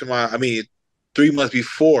to 3 months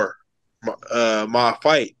before my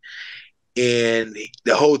fight. And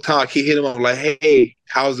the whole time I keep hitting him up like, hey,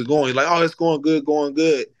 how's it going? He's like, oh, it's going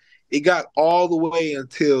good. It got all the way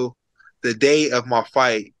until the day of my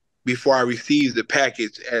fight before I received the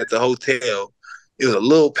package at the hotel. it was a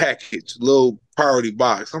little package, little priority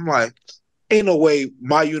box. I'm like, ain't no way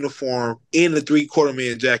my uniform in the 3/4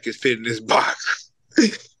 man jacket fit in this box.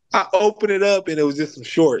 I opened it up and it was just some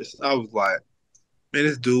shorts. I was like, man,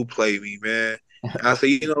 this dude played me, man. And I said,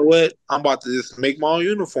 you know what? I'm about to just make my own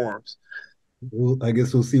uniforms. Well, I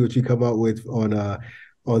guess we'll see what you come out with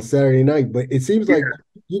on Saturday night. But it seems like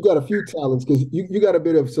you got a few talents because you got a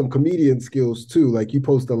bit of some comedian skills too. Like you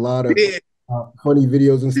post a lot of funny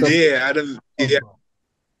videos and stuff. Yeah,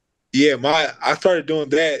 I started doing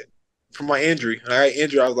that for my injury. When I got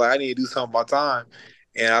injured, I was like, I need to do something about time.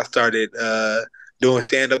 And I started doing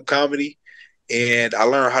stand-up comedy, and I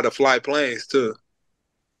learned how to fly planes too.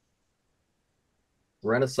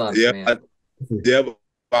 Renaissance man.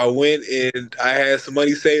 I went and I had some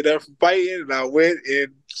money saved up from fighting, and I went and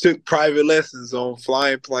took private lessons on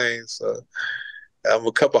flying planes. So I'm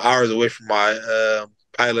a couple hours away from my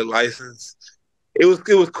pilot license. It was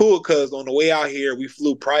cool because on the way out here we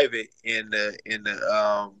flew private, and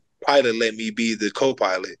the pilot let me be the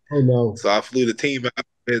co-pilot. Oh no! So I flew the team out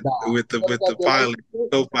with the pilot.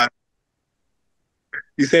 Co-pilot.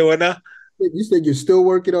 You say what now? You said you're still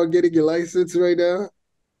working on getting your license right now?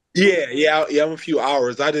 Yeah. I'm a few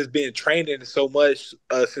hours. I just been training so much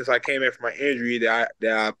since I came in from my injury that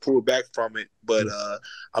I pulled back from it. But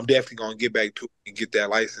I'm definitely gonna get back to it and get that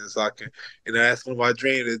license so I can. And that's one of my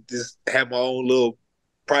dreams is just have my own little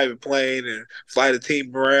private plane and fly the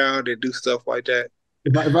team around and do stuff like that.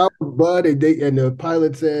 If I was Bud and the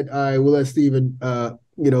pilot said, "All right, we'll let Steven," I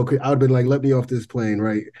would have been like, "Let me off this plane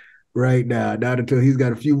right now, not until he's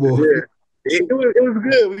got a few more." Yeah. It was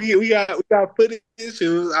good. We got footage.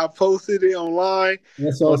 I posted it online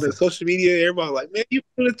on the social media. Everybody was like, man, you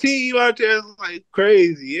put a team out there. It's like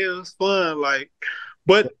crazy. Yeah, it was fun. Like,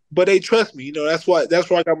 but they trust me. That's where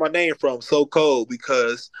I got my name from. So Cold,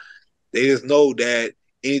 because they just know that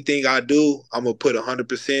anything I do, I'm gonna put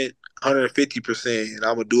 100%, 150%, and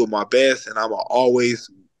I'm gonna do it my best, and I'm gonna always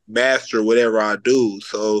master whatever I do.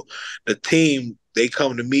 So the team, they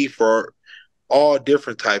come to me for all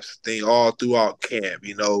different types of things all throughout camp.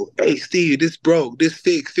 Hey Steve, this broke, this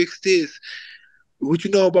fix this. What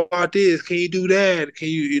you know about this? Can you do that? Can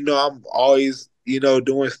you I'm always,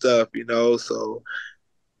 doing stuff, so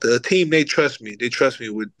the team, they trust me. They trust me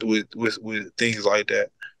with things like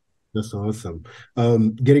that. That's awesome.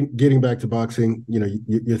 Getting back to boxing,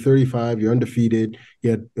 you're 35, you're undefeated,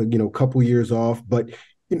 you had a couple years off, but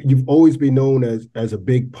you've always been known as a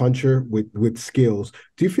big puncher with skills.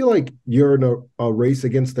 Do you feel like you're in a race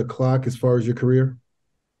against the clock as far as your career?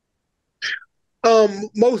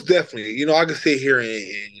 Most definitely. I can sit here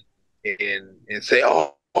and say,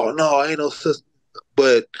 oh no, I ain't no system.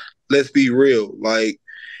 But let's be real. Like,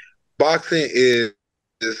 boxing is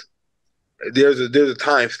there's a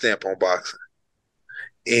time stamp on boxing,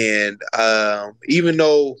 and even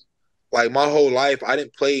though, like, my whole life I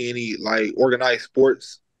didn't play any like organized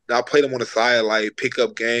sports. I played them on the side, like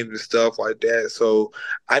pickup games and stuff like that. So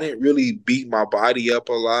I didn't really beat my body up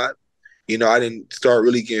a lot. I didn't start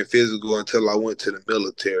really getting physical until I went to the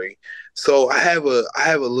military. So I have a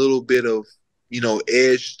little bit of,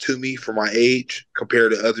 edge to me for my age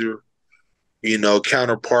compared to other,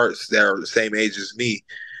 counterparts that are the same age as me.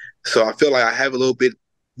 So I feel like I have a little bit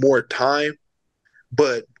more time,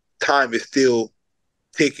 but time is still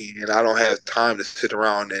ticking, and I don't have time to sit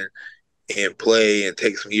around and play and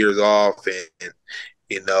take some years off and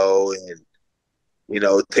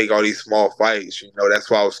take all these small fights. That's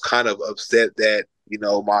why I was kind of upset that,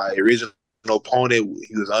 my original opponent,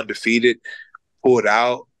 he was undefeated, pulled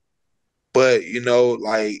out. But,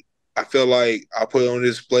 like, I feel like I put on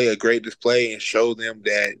a great display, and showed them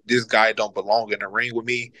that this guy don't belong in the ring with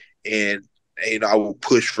me. And, I will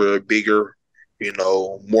push for a bigger,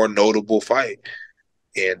 more notable fight.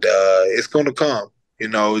 And it's going to come.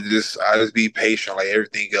 I just be patient like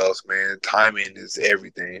everything else, man. Timing is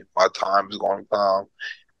everything. My time is going to come.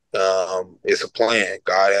 It's a plan.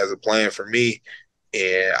 God has a plan for me,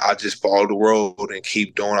 and I just follow the road and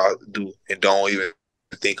keep doing what I do, and don't even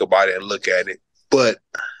think about it and look at it. But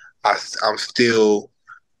I'm still,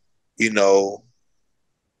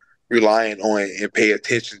 relying on and pay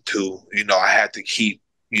attention to. I have to keep,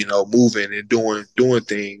 moving and doing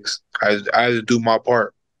things. I have to do my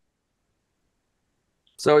part.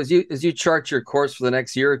 So as you chart your course for the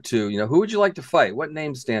next year or two, who would you like to fight? What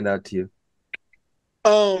names stand out to you?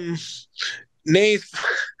 Names.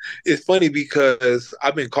 It's funny because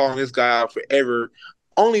I've been calling this guy out forever,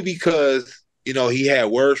 only because he had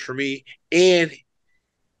words for me, and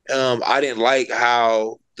I didn't like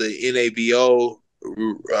how the NABO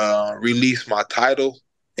released my title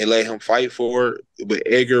and let him fight for it. But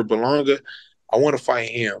Edgar Berlanga, I want to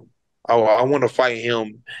fight him. I want to fight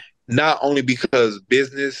him not only because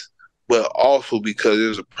business, but also because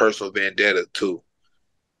there's a personal vendetta too.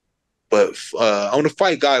 But I want to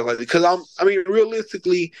fight guys like, because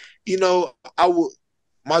realistically,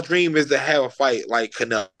 my dream is to have a fight like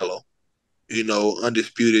Canelo,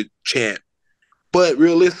 undisputed champ. But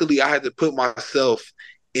realistically, I had to put myself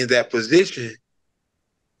in that position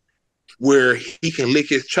where he can lick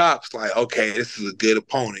his chops like, okay, this is a good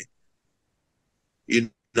opponent.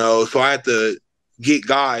 So I had to get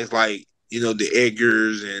guys like, the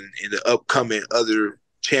Edgars and the upcoming other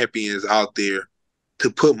champions out there to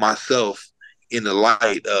put myself in the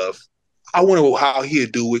light of, I wonder how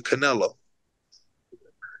he'd do with Canelo.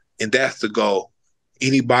 And that's the goal.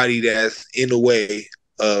 Anybody that's in the way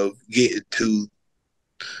of getting to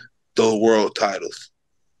those world titles.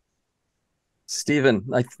 Steven,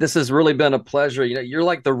 this has really been a pleasure. You're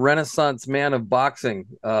like the Renaissance man of boxing.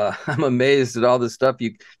 I'm amazed at all the stuff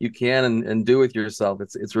you can and do with yourself.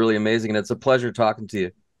 It's really amazing, and it's a pleasure talking to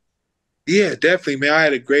you. Yeah, definitely, man. I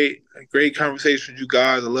had a great conversation with you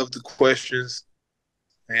guys. I love the questions,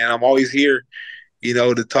 and I'm always here,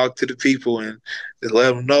 to talk to the people and to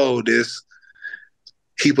let them know this.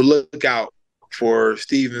 Keep a lookout for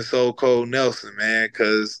Steven So Cold Nelson, man,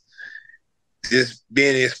 because just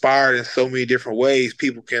being inspired in so many different ways,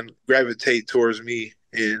 people can gravitate towards me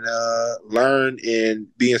and learn and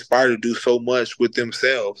be inspired to do so much with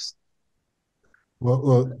themselves.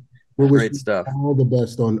 Well, great stuff. All the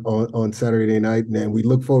best on Saturday night, and we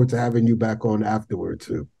look forward to having you back on afterward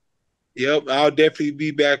too. Yep, I'll definitely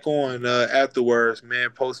be back on afterwards,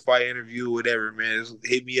 man. Post-fight interview, whatever, man. Just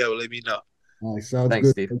hit me up, let me know. All right, sounds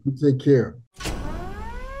Thanks, good. Steve. You take care.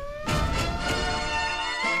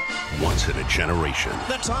 Once in a generation,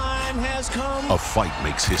 the time has come. A fight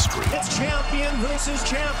makes history. It's champion versus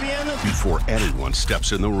champion. Before anyone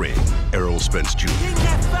steps in the ring, Errol Spence Jr.,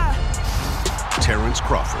 Terence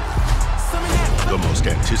Crawford, the most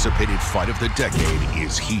anticipated fight of the decade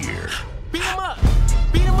is here. Beat him up!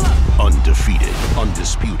 Beat him up! Undefeated,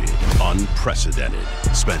 undisputed, unprecedented.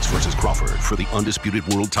 Spence versus Crawford for the Undisputed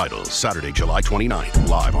World Title, Saturday, July 29th,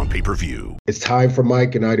 live on pay-per-view. It's time for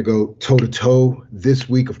Mike and I to go toe-to-toe. This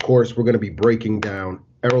week, of course, we're going to be breaking down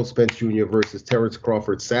Errol Spence Jr. versus Terence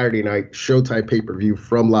Crawford, Saturday night, Showtime pay-per-view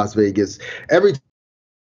from Las Vegas. Every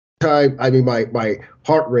time, my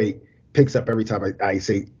heart rate picks up every time I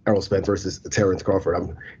say Errol Spence versus Terence Crawford.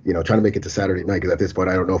 I'm, trying to make it to Saturday night, because at this point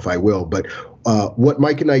I don't know if I will. But what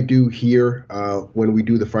Mike and I do here when we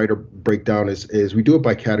do the fighter breakdown is we do it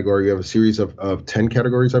by category. We have a series of 10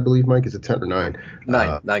 categories, I believe. Mike, is it 10 or 9?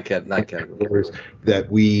 Nine categories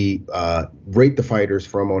that we rate the fighters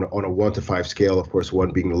from on a 1 to 5 scale. Of course,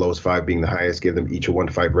 1 being the lowest, 5 being the highest. Give them each a 1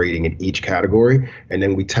 to 5 rating in each category, and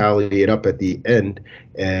then we tally it up at the end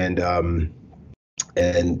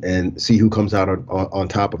and see who comes out on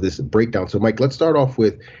top of this breakdown. So, Mike, let's start off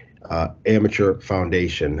with Amateur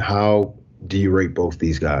Foundation. How do you rate both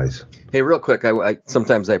these guys? Hey, real quick, I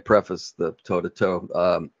sometimes I preface the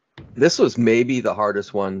toe-to-toe. This was maybe the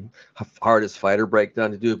hardest fighter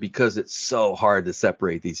breakdown to do, because it's so hard to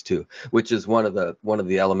separate these two, which is one of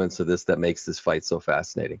the elements of this that makes this fight so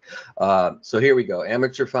fascinating. So here we go.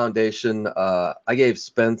 Amateur Foundation. I gave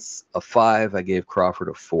Spence a 5. I gave Crawford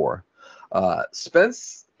a 4.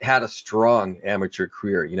 Spence had a strong amateur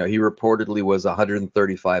career. He reportedly was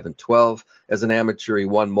 135-12 as an amateur. He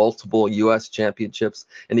won multiple U.S. championships,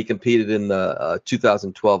 and he competed in the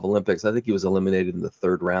 2012 Olympics. I think he was eliminated in the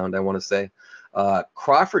 3rd round, I want to say.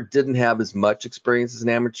 Crawford didn't have as much experience as an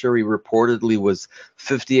amateur. He reportedly was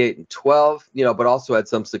 58-12, but also had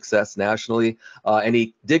some success nationally. And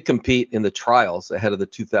he did compete in the trials ahead of the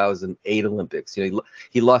 2008 Olympics. He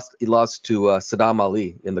lost to Saddam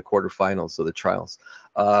Ali in the quarterfinals of the trials.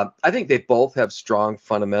 I think they both have strong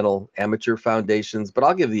fundamental amateur foundations, but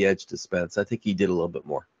I'll give the edge to Spence. I think he did a little bit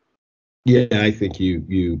more. Yeah, I think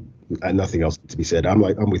you nothing else to be said. I'm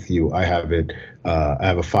with you. I have it. I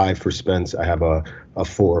have a 5 for Spence. I have a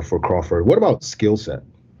 4 for Crawford. What about skill set?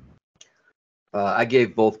 I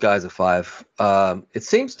gave both guys a 5. It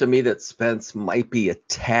seems to me that Spence might be a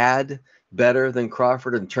tad better than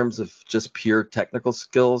Crawford in terms of just pure technical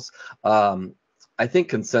skills. I think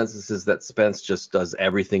consensus is that Spence just does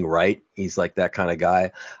everything right. He's like that kind of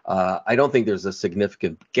guy. I don't think there's a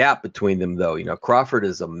significant gap between them, though. Crawford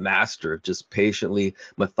is a master of just patiently,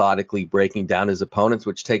 methodically breaking down his opponents,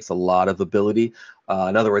 which takes a lot of ability.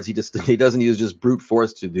 In other words, he doesn't use just brute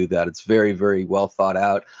force to do that. It's very, very well thought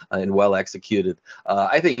out and well executed.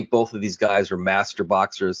 I think both of these guys are master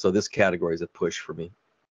boxers, so this category is a push for me.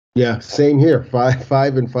 Yeah, same here.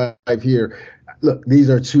 5 and 5 here. Look,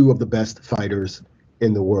 these are 2 of the best fighters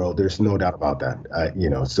in the world. There's no doubt about that.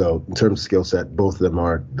 So in terms of skill set, both of them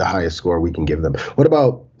are the highest score we can give them. What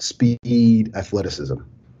about speed, athleticism?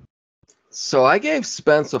 So I gave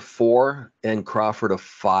Spence a 4 and Crawford a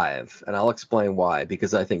 5, and I'll explain why,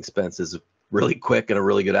 because I think Spence is really quick and a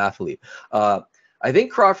really good athlete. I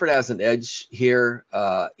think Crawford has an edge here.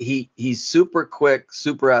 He's super quick,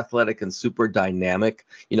 super athletic, and super dynamic,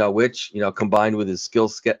 which, combined with his skill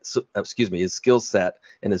set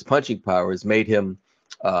and his punching power has made him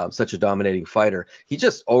such a dominating fighter. He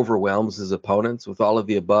just overwhelms his opponents with all of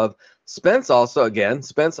the above. Spence also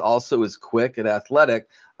is quick and athletic,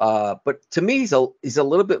 but to me, he's a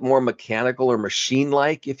little bit more mechanical or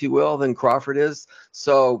machine-like, if you will, than Crawford is.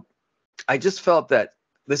 So I just felt that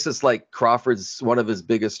this is like Crawford's one of his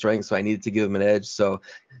biggest strengths, so I needed to give him an edge. So,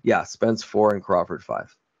 yeah, Spence 4 and Crawford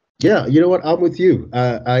 5. Yeah, you know what? I'm with you.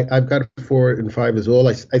 I've got 4 and 5 as well.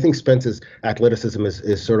 I think Spence's athleticism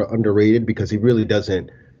is sort of underrated because he really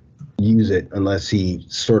doesn't use it unless he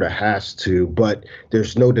sort of has to. But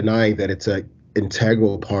there's no denying that it's an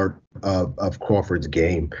integral part of Crawford's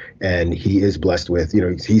game, and he is blessed with,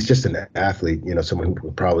 he's just an athlete, someone who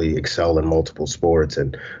would probably excel in multiple sports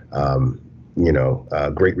and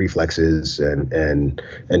great reflexes and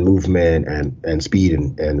movement and speed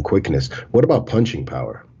and quickness. What about punching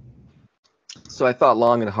power? So I thought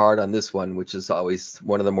long and hard on this one, which is always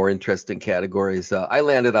one of the more interesting categories. I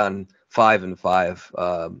landed on 5 and 5,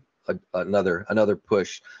 another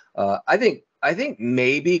push. I think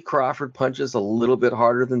maybe Crawford punches a little bit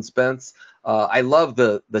harder than Spence. I love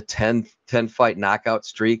the 10 fight knockout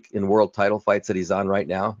streak in world title fights that he's on right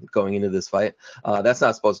now going into this fight. That's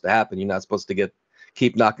not supposed to happen. You're not supposed to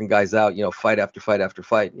keep knocking guys out, fight after fight after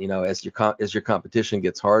fight, as your competition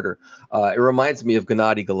gets harder. It reminds me of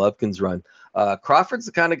Gennady Golovkin's run. Crawford's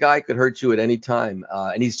the kind of guy who could hurt you at any time,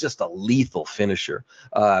 and he's just a lethal finisher,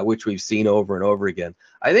 which we've seen over and over again.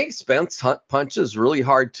 I think Spence punches really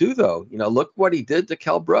hard too, though. Look what he did to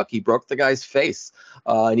Kell Brook. He broke the guy's face,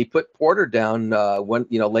 and he put Porter down when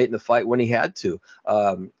late in the fight when he had to.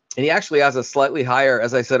 And he actually has a slightly higher,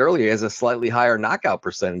 as I said earlier, he has a slightly higher knockout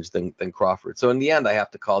percentage than Crawford. So in the end, I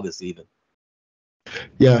have to call this even.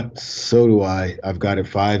 Yeah, so do I. I've got it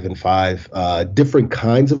 5 and 5. Different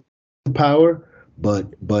kinds of power,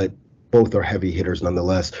 but both are heavy hitters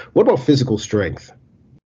nonetheless. What about physical strength?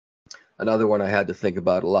 Another one I had to think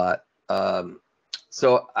about a lot.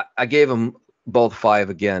 So I gave them both 5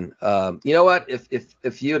 again. You know what?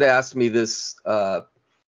 If you'd asked me this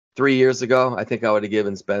 3 years ago, I think I would have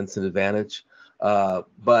given Spence an advantage.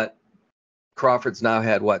 But Crawford's now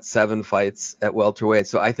had 7 fights at welterweight,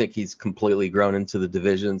 so I think he's completely grown into the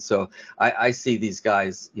division. So I see these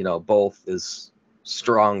guys, both as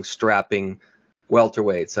strong, strapping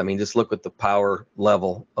welterweights. I mean, just look at the power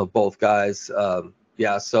level of both guys.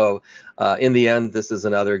 So in the end, this is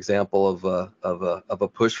another example of a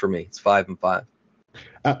push for me. It's 5 and 5.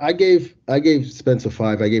 I gave Spence a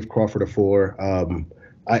 5. I gave Crawford a 4.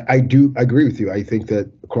 I do agree with you. I think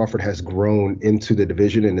that Crawford has grown into the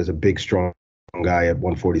division and is a big, strong guy at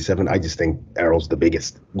 147. I just think Errol's the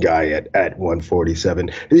biggest guy at 147.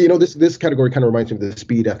 This category kind of reminds me of the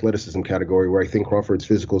speed athleticism category, where I think Crawford's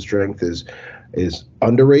physical strength is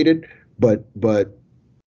underrated, but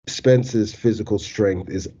Spence's physical strength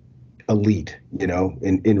is elite,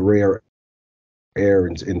 in rare air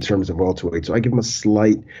in terms of welterweight. So I give him a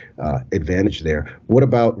slight advantage there. What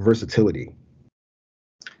about versatility?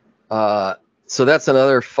 So that's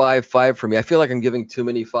another 5-5 for me. I feel like I'm giving too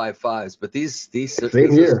many 5-5s, but this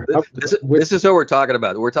is what we're talking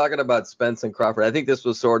about. We're talking about Spence and Crawford. I think this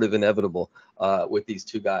was sort of inevitable with these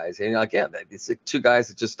two guys. And again, it's 2 guys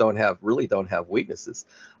that just don't have weaknesses.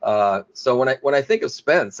 So when I think of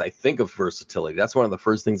Spence, I think of versatility. That's one of the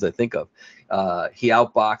first things I think of. He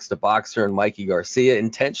outboxed a boxer in Mikey Garcia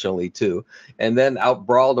intentionally too, and then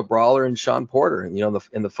outbrawled a brawler in Sean Porter. In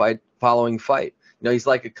the following fight. He's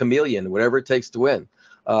like a chameleon, whatever it takes to win.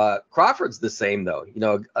 Crawford's the same, though.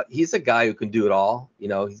 He's a guy who can do it all.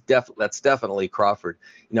 That's definitely Crawford.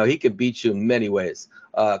 He can beat you in many ways.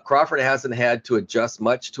 Crawford hasn't had to adjust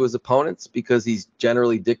much to his opponents because he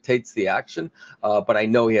generally dictates the action. But I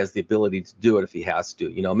know he has the ability to do it if he has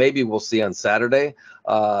to. Maybe we'll see on Saturday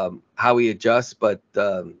how he adjusts, but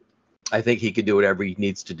I think he can do whatever he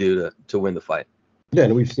needs to do to win the fight. Yeah,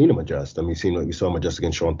 and we've seen him adjust. I mean, we saw him adjust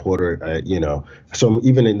against Sean Porter. So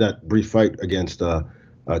even in that brief fight against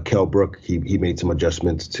Kell Brook, he made some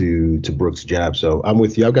adjustments to Brook's jab. So I'm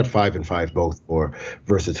with you. I've got 5 and 5 both for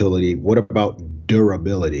versatility. What about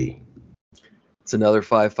durability? It's another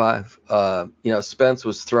Spence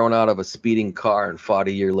was thrown out of a speeding car and fought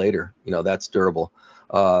a year later. That's durable.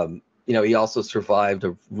 he also survived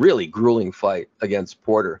a really grueling fight against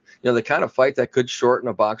Porter. The kind of fight that could shorten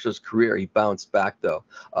a boxer's career. He bounced back, though.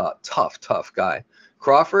 Tough guy.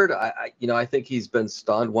 Crawford, I think he's been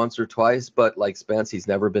stunned once or twice, but like Spence, he's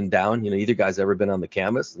never been down. Neither guy's ever been on the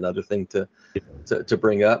canvas. Another thing to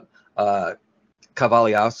bring up.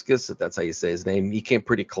 Kavaliauskas, if that's how you say his name, he came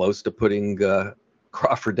pretty close to putting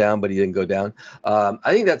Crawford down, but he didn't go down.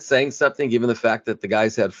 I think that's saying something, given the fact that the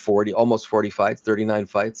guys had almost 40 fights, 39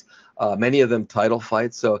 fights, many of them title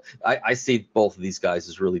fights. So I see both of these guys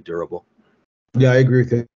as really durable. Yeah, I agree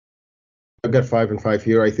with you. I've got 5-5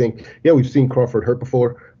 here. I think, we've seen Crawford hurt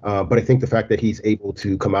before, but I think the fact that he's able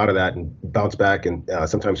to come out of that and bounce back and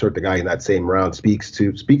sometimes hurt the guy in that same round speaks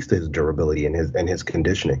to his durability and his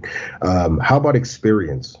conditioning. How about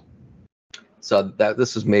experience? So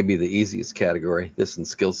this is maybe the easiest category, this and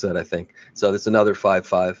skill set, I think. So it's another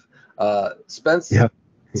 5-5. Spence. Yeah.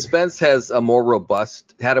 Spence has had a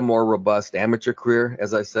more robust amateur career,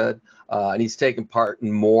 as I said, and he's taken part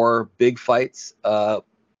in more big fights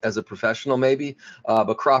as a professional, maybe.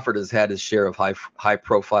 But Crawford has had his share of high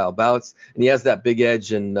profile bouts, and he has that big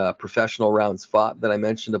edge in professional rounds fought that I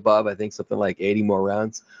mentioned above. I think something like 80 more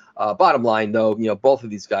rounds. Bottom line, though, both of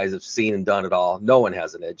these guys have seen and done it all. No one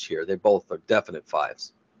has an edge here. They both are definite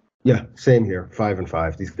 5s. Yeah, same here.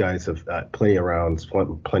 5-5. These guys have plenty of rounds,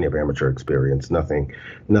 plenty of amateur experience. Nothing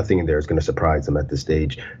in there is going to surprise them at this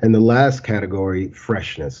stage. And the last category,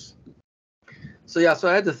 freshness. So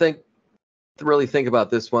I had to really think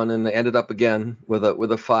about this one, and ended up again with a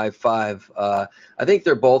 5-5. I think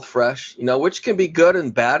they're both fresh, which can be good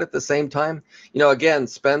and bad at the same time. Again,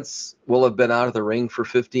 Spence will have been out of the ring for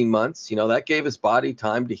 15 months. That gave his body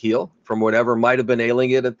time to heal from whatever might have been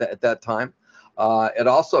ailing it at that time. It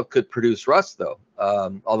also could produce rust, though,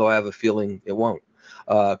 although I have a feeling it won't.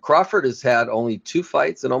 Crawford has had only 2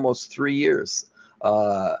 fights in almost 3 years.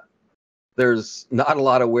 There's not a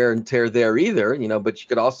lot of wear and tear there either, but you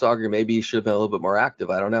could also argue maybe he should have been a little bit more active.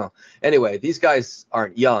 I don't know. Anyway, these guys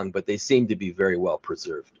aren't young, but they seem to be very well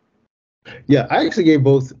preserved. Yeah, I actually gave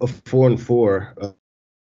both a 4 and 4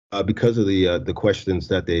 because of the questions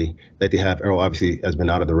that they have. Errol obviously has been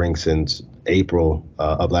out of the ring since April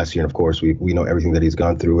of last year, and of course we know everything that he's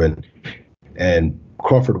gone through. And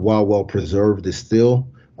Crawford, while well preserved, is still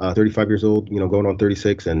 35 years old, going on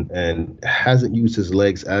 36, and hasn't used his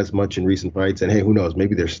legs as much in recent fights. And hey, who knows?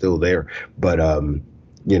 Maybe they're still there. But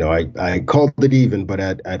I called it even, but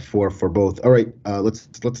at 4 for both. All right, let's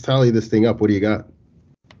tally this thing up. What do you got?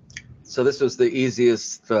 So this was the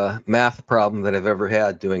easiest math problem that I've ever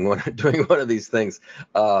had doing one of these things.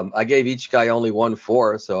 I gave each guy only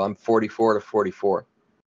 1-4, so I'm 44-44.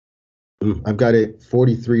 I've got it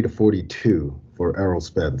 43-42 for Errol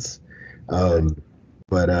Spence.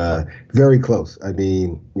 But very close. I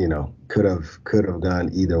mean, could have gone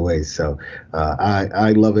either way. So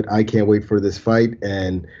I love it. I can't wait for this fight.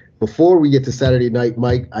 And before we get to Saturday night,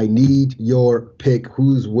 Mike, I need your pick.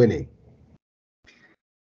 Who's winning?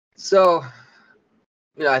 So,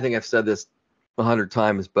 I think I've said this 100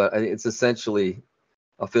 times, but it's essentially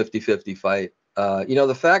a 50-50 fight.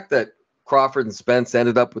 The fact that Crawford and Spence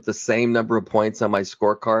ended up with the same number of points on my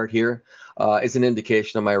scorecard here is an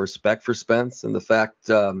indication of my respect for Spence and the fact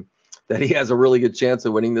that he has a really good chance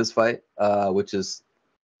of winning this fight, which is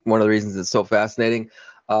one of the reasons it's so fascinating.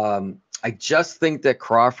 I just think that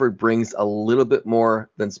Crawford brings a little bit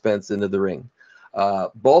more than Spence into the ring.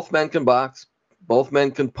 Both men can box. Both men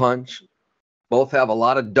can punch. Both have a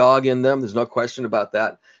lot of dog in them. There's no question about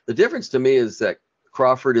that. The difference to me is that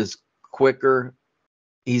Crawford is quicker.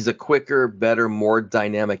 He's a quicker, better, more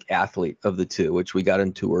dynamic athlete of the two, which we got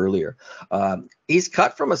into earlier. He's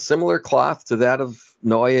cut from a similar cloth to that of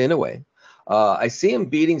Inoue. I see him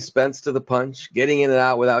beating Spence to the punch, getting in and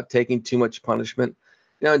out without taking too much punishment.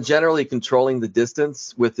 And generally controlling the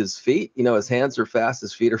distance with his feet. His hands are fast,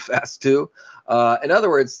 his feet are fast too. In other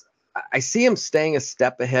words, I see him staying a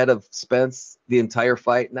step ahead of Spence the entire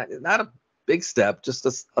fight. Not a big step, just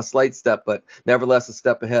a slight step, but nevertheless a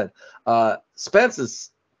step ahead. Spence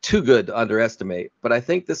is too good to underestimate, but I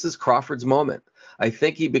think this is Crawford's moment. I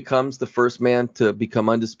think he becomes the first man to become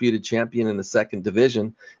undisputed champion in the second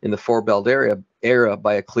division in the 4-belt era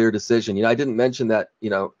by a clear decision. I didn't mention that,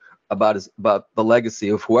 about the legacy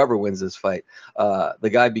of whoever wins this fight. The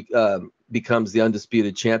guy becomes the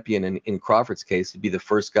undisputed champion. In Crawford's case, he'd be the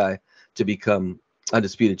first guy to become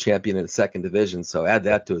undisputed champion in the second division. So add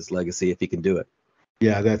that to his legacy if he can do it.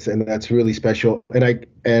 Yeah, that's really special,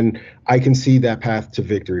 and I can see that path to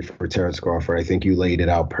victory for Terence Crawford. I think you laid it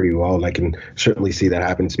out pretty well, and I can certainly see that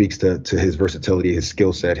happen. It speaks to his versatility, his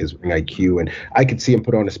skill set, his ring IQ, and I could see him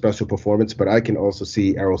put on a special performance. But I can also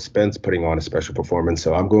see Errol Spence putting on a special performance.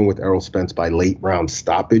 So I'm going with Errol Spence by late round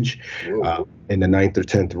stoppage in the 9th or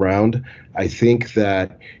 10th round. I think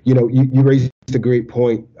that you raised a great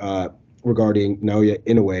point. Regarding Naoya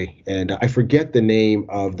Inoue, and I forget the name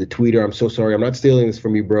of the tweeter. I'm so sorry. I'm not stealing this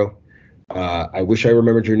from you, bro. I wish I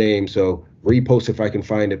remembered your name, so repost if I can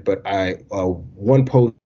find it. But one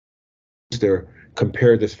poster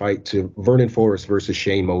compared this fight to Vernon Forrest versus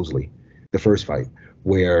Shane Mosley, the first fight,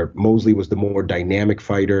 where Mosley was the more dynamic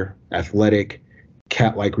fighter, athletic,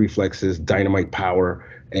 cat-like reflexes, dynamite power,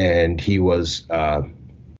 and he was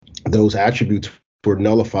those attributes were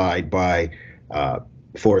nullified by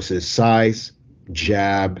Forrest's size,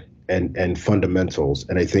 jab, and fundamentals.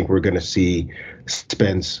 And I think we're going to see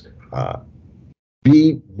Spence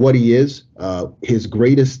be what he is. His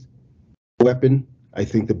greatest weapon, I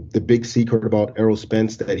think the big secret about Errol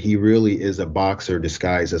Spence, that he really is a boxer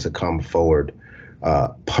disguised as a come forward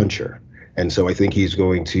puncher. And so I think he's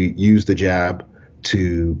going to use the jab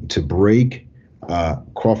to break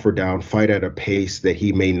Crawford down, fight at a pace that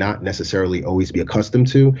he may not necessarily always be accustomed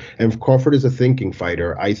to. And if Crawford is a thinking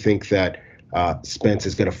fighter, I think that Spence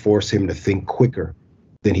is going to force him to think quicker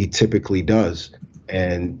than he typically does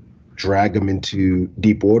and drag him into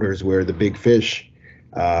deep waters where the big fish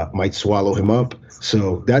might swallow him up.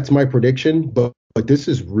 So that's my prediction. But this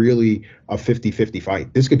is really a 50-50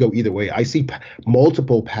 fight. This could go either way. I see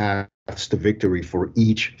multiple paths to victory for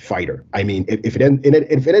each fighter. I mean, if it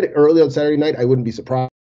ended early on Saturday night, I wouldn't be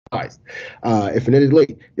surprised. If it ended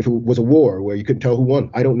late, if it was a war where you couldn't tell who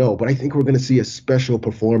won, I don't know. But I think we're going to see a special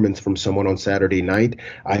performance from someone on Saturday night.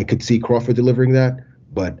 I could see Crawford delivering that,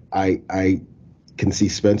 but I can see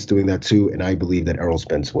Spence doing that too, and I believe that Errol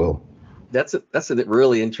Spence will. That's a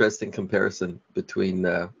really interesting comparison between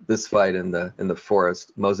this fight and the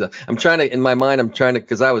Forrest Mosley. I'm trying to,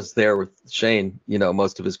 because I was there with Shane,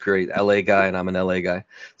 most of his career, LA guy, and I'm an LA guy.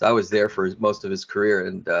 So I was there for most of his career,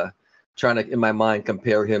 and trying to, in my mind,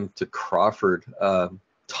 compare him to Crawford.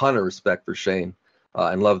 Ton of respect for Shane,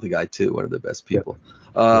 and love the guy too, one of the best people.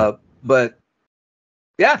 But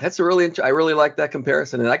yeah, that's I really like that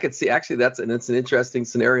comparison, and I could see actually it's an interesting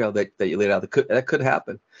scenario that you laid out. That could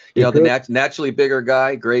happen. The naturally bigger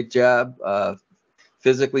guy, great jab,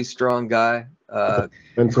 physically strong guy.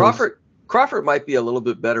 Crawford might be a little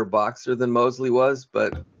bit better boxer than Mosley was,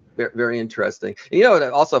 but very interesting. And what I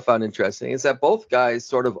also found interesting is that both guys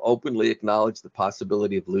sort of openly acknowledge the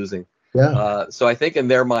possibility of losing. Yeah. So I think in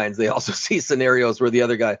their minds they also see scenarios where the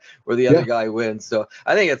other guy wins. So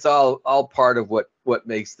I think it's all part of what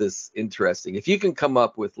makes this interesting. If you can come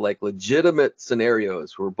up with like legitimate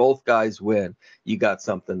scenarios where both guys win, you got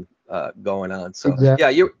something going on. So exactly.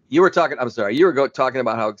 Yeah, you were talking. I'm sorry, you were talking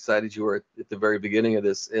about how excited you were at the very beginning of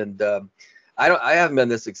this, and I haven't been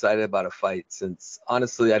this excited about a fight since,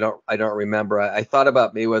 honestly, I don't remember. I thought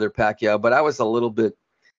about Mayweather Pacquiao, but I was a little bit.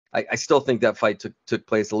 I still think that fight took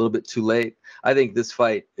place a little bit too late. I think this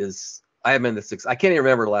fight is. I haven't been this. I can't even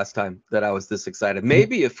remember the last time that I was this excited.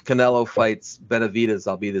 Maybe if Canelo fights Benavidez,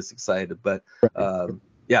 I'll be this excited. But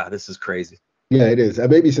yeah, this is crazy. Yeah, it is.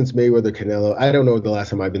 Maybe since Mayweather Canelo, I don't know the last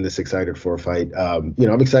time I've been this excited for a fight. I'm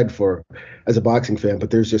excited as a boxing fan,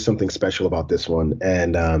 but there's just something special about this one,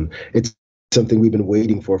 and it's something we've been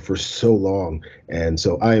waiting for so long, and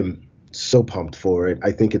so I am so pumped for it.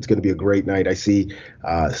 I think it's going to be a great night. I see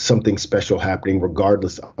something special happening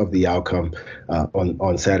regardless of the outcome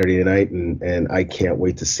on Saturday night, and I can't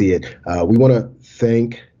wait to see it. We want to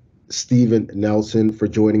thank Steven Nelson for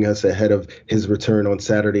joining us ahead of his return on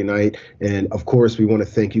Saturday night. And of course, we want to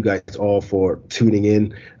thank you guys all for tuning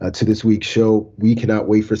in to this week's show. We cannot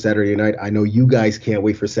wait for Saturday night. I know you guys can't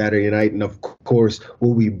wait for Saturday night. And of course,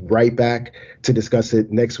 we'll be right back to discuss it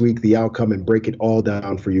next week, the outcome, and break it all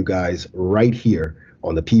down for you guys right here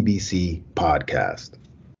on the PBC Podcast.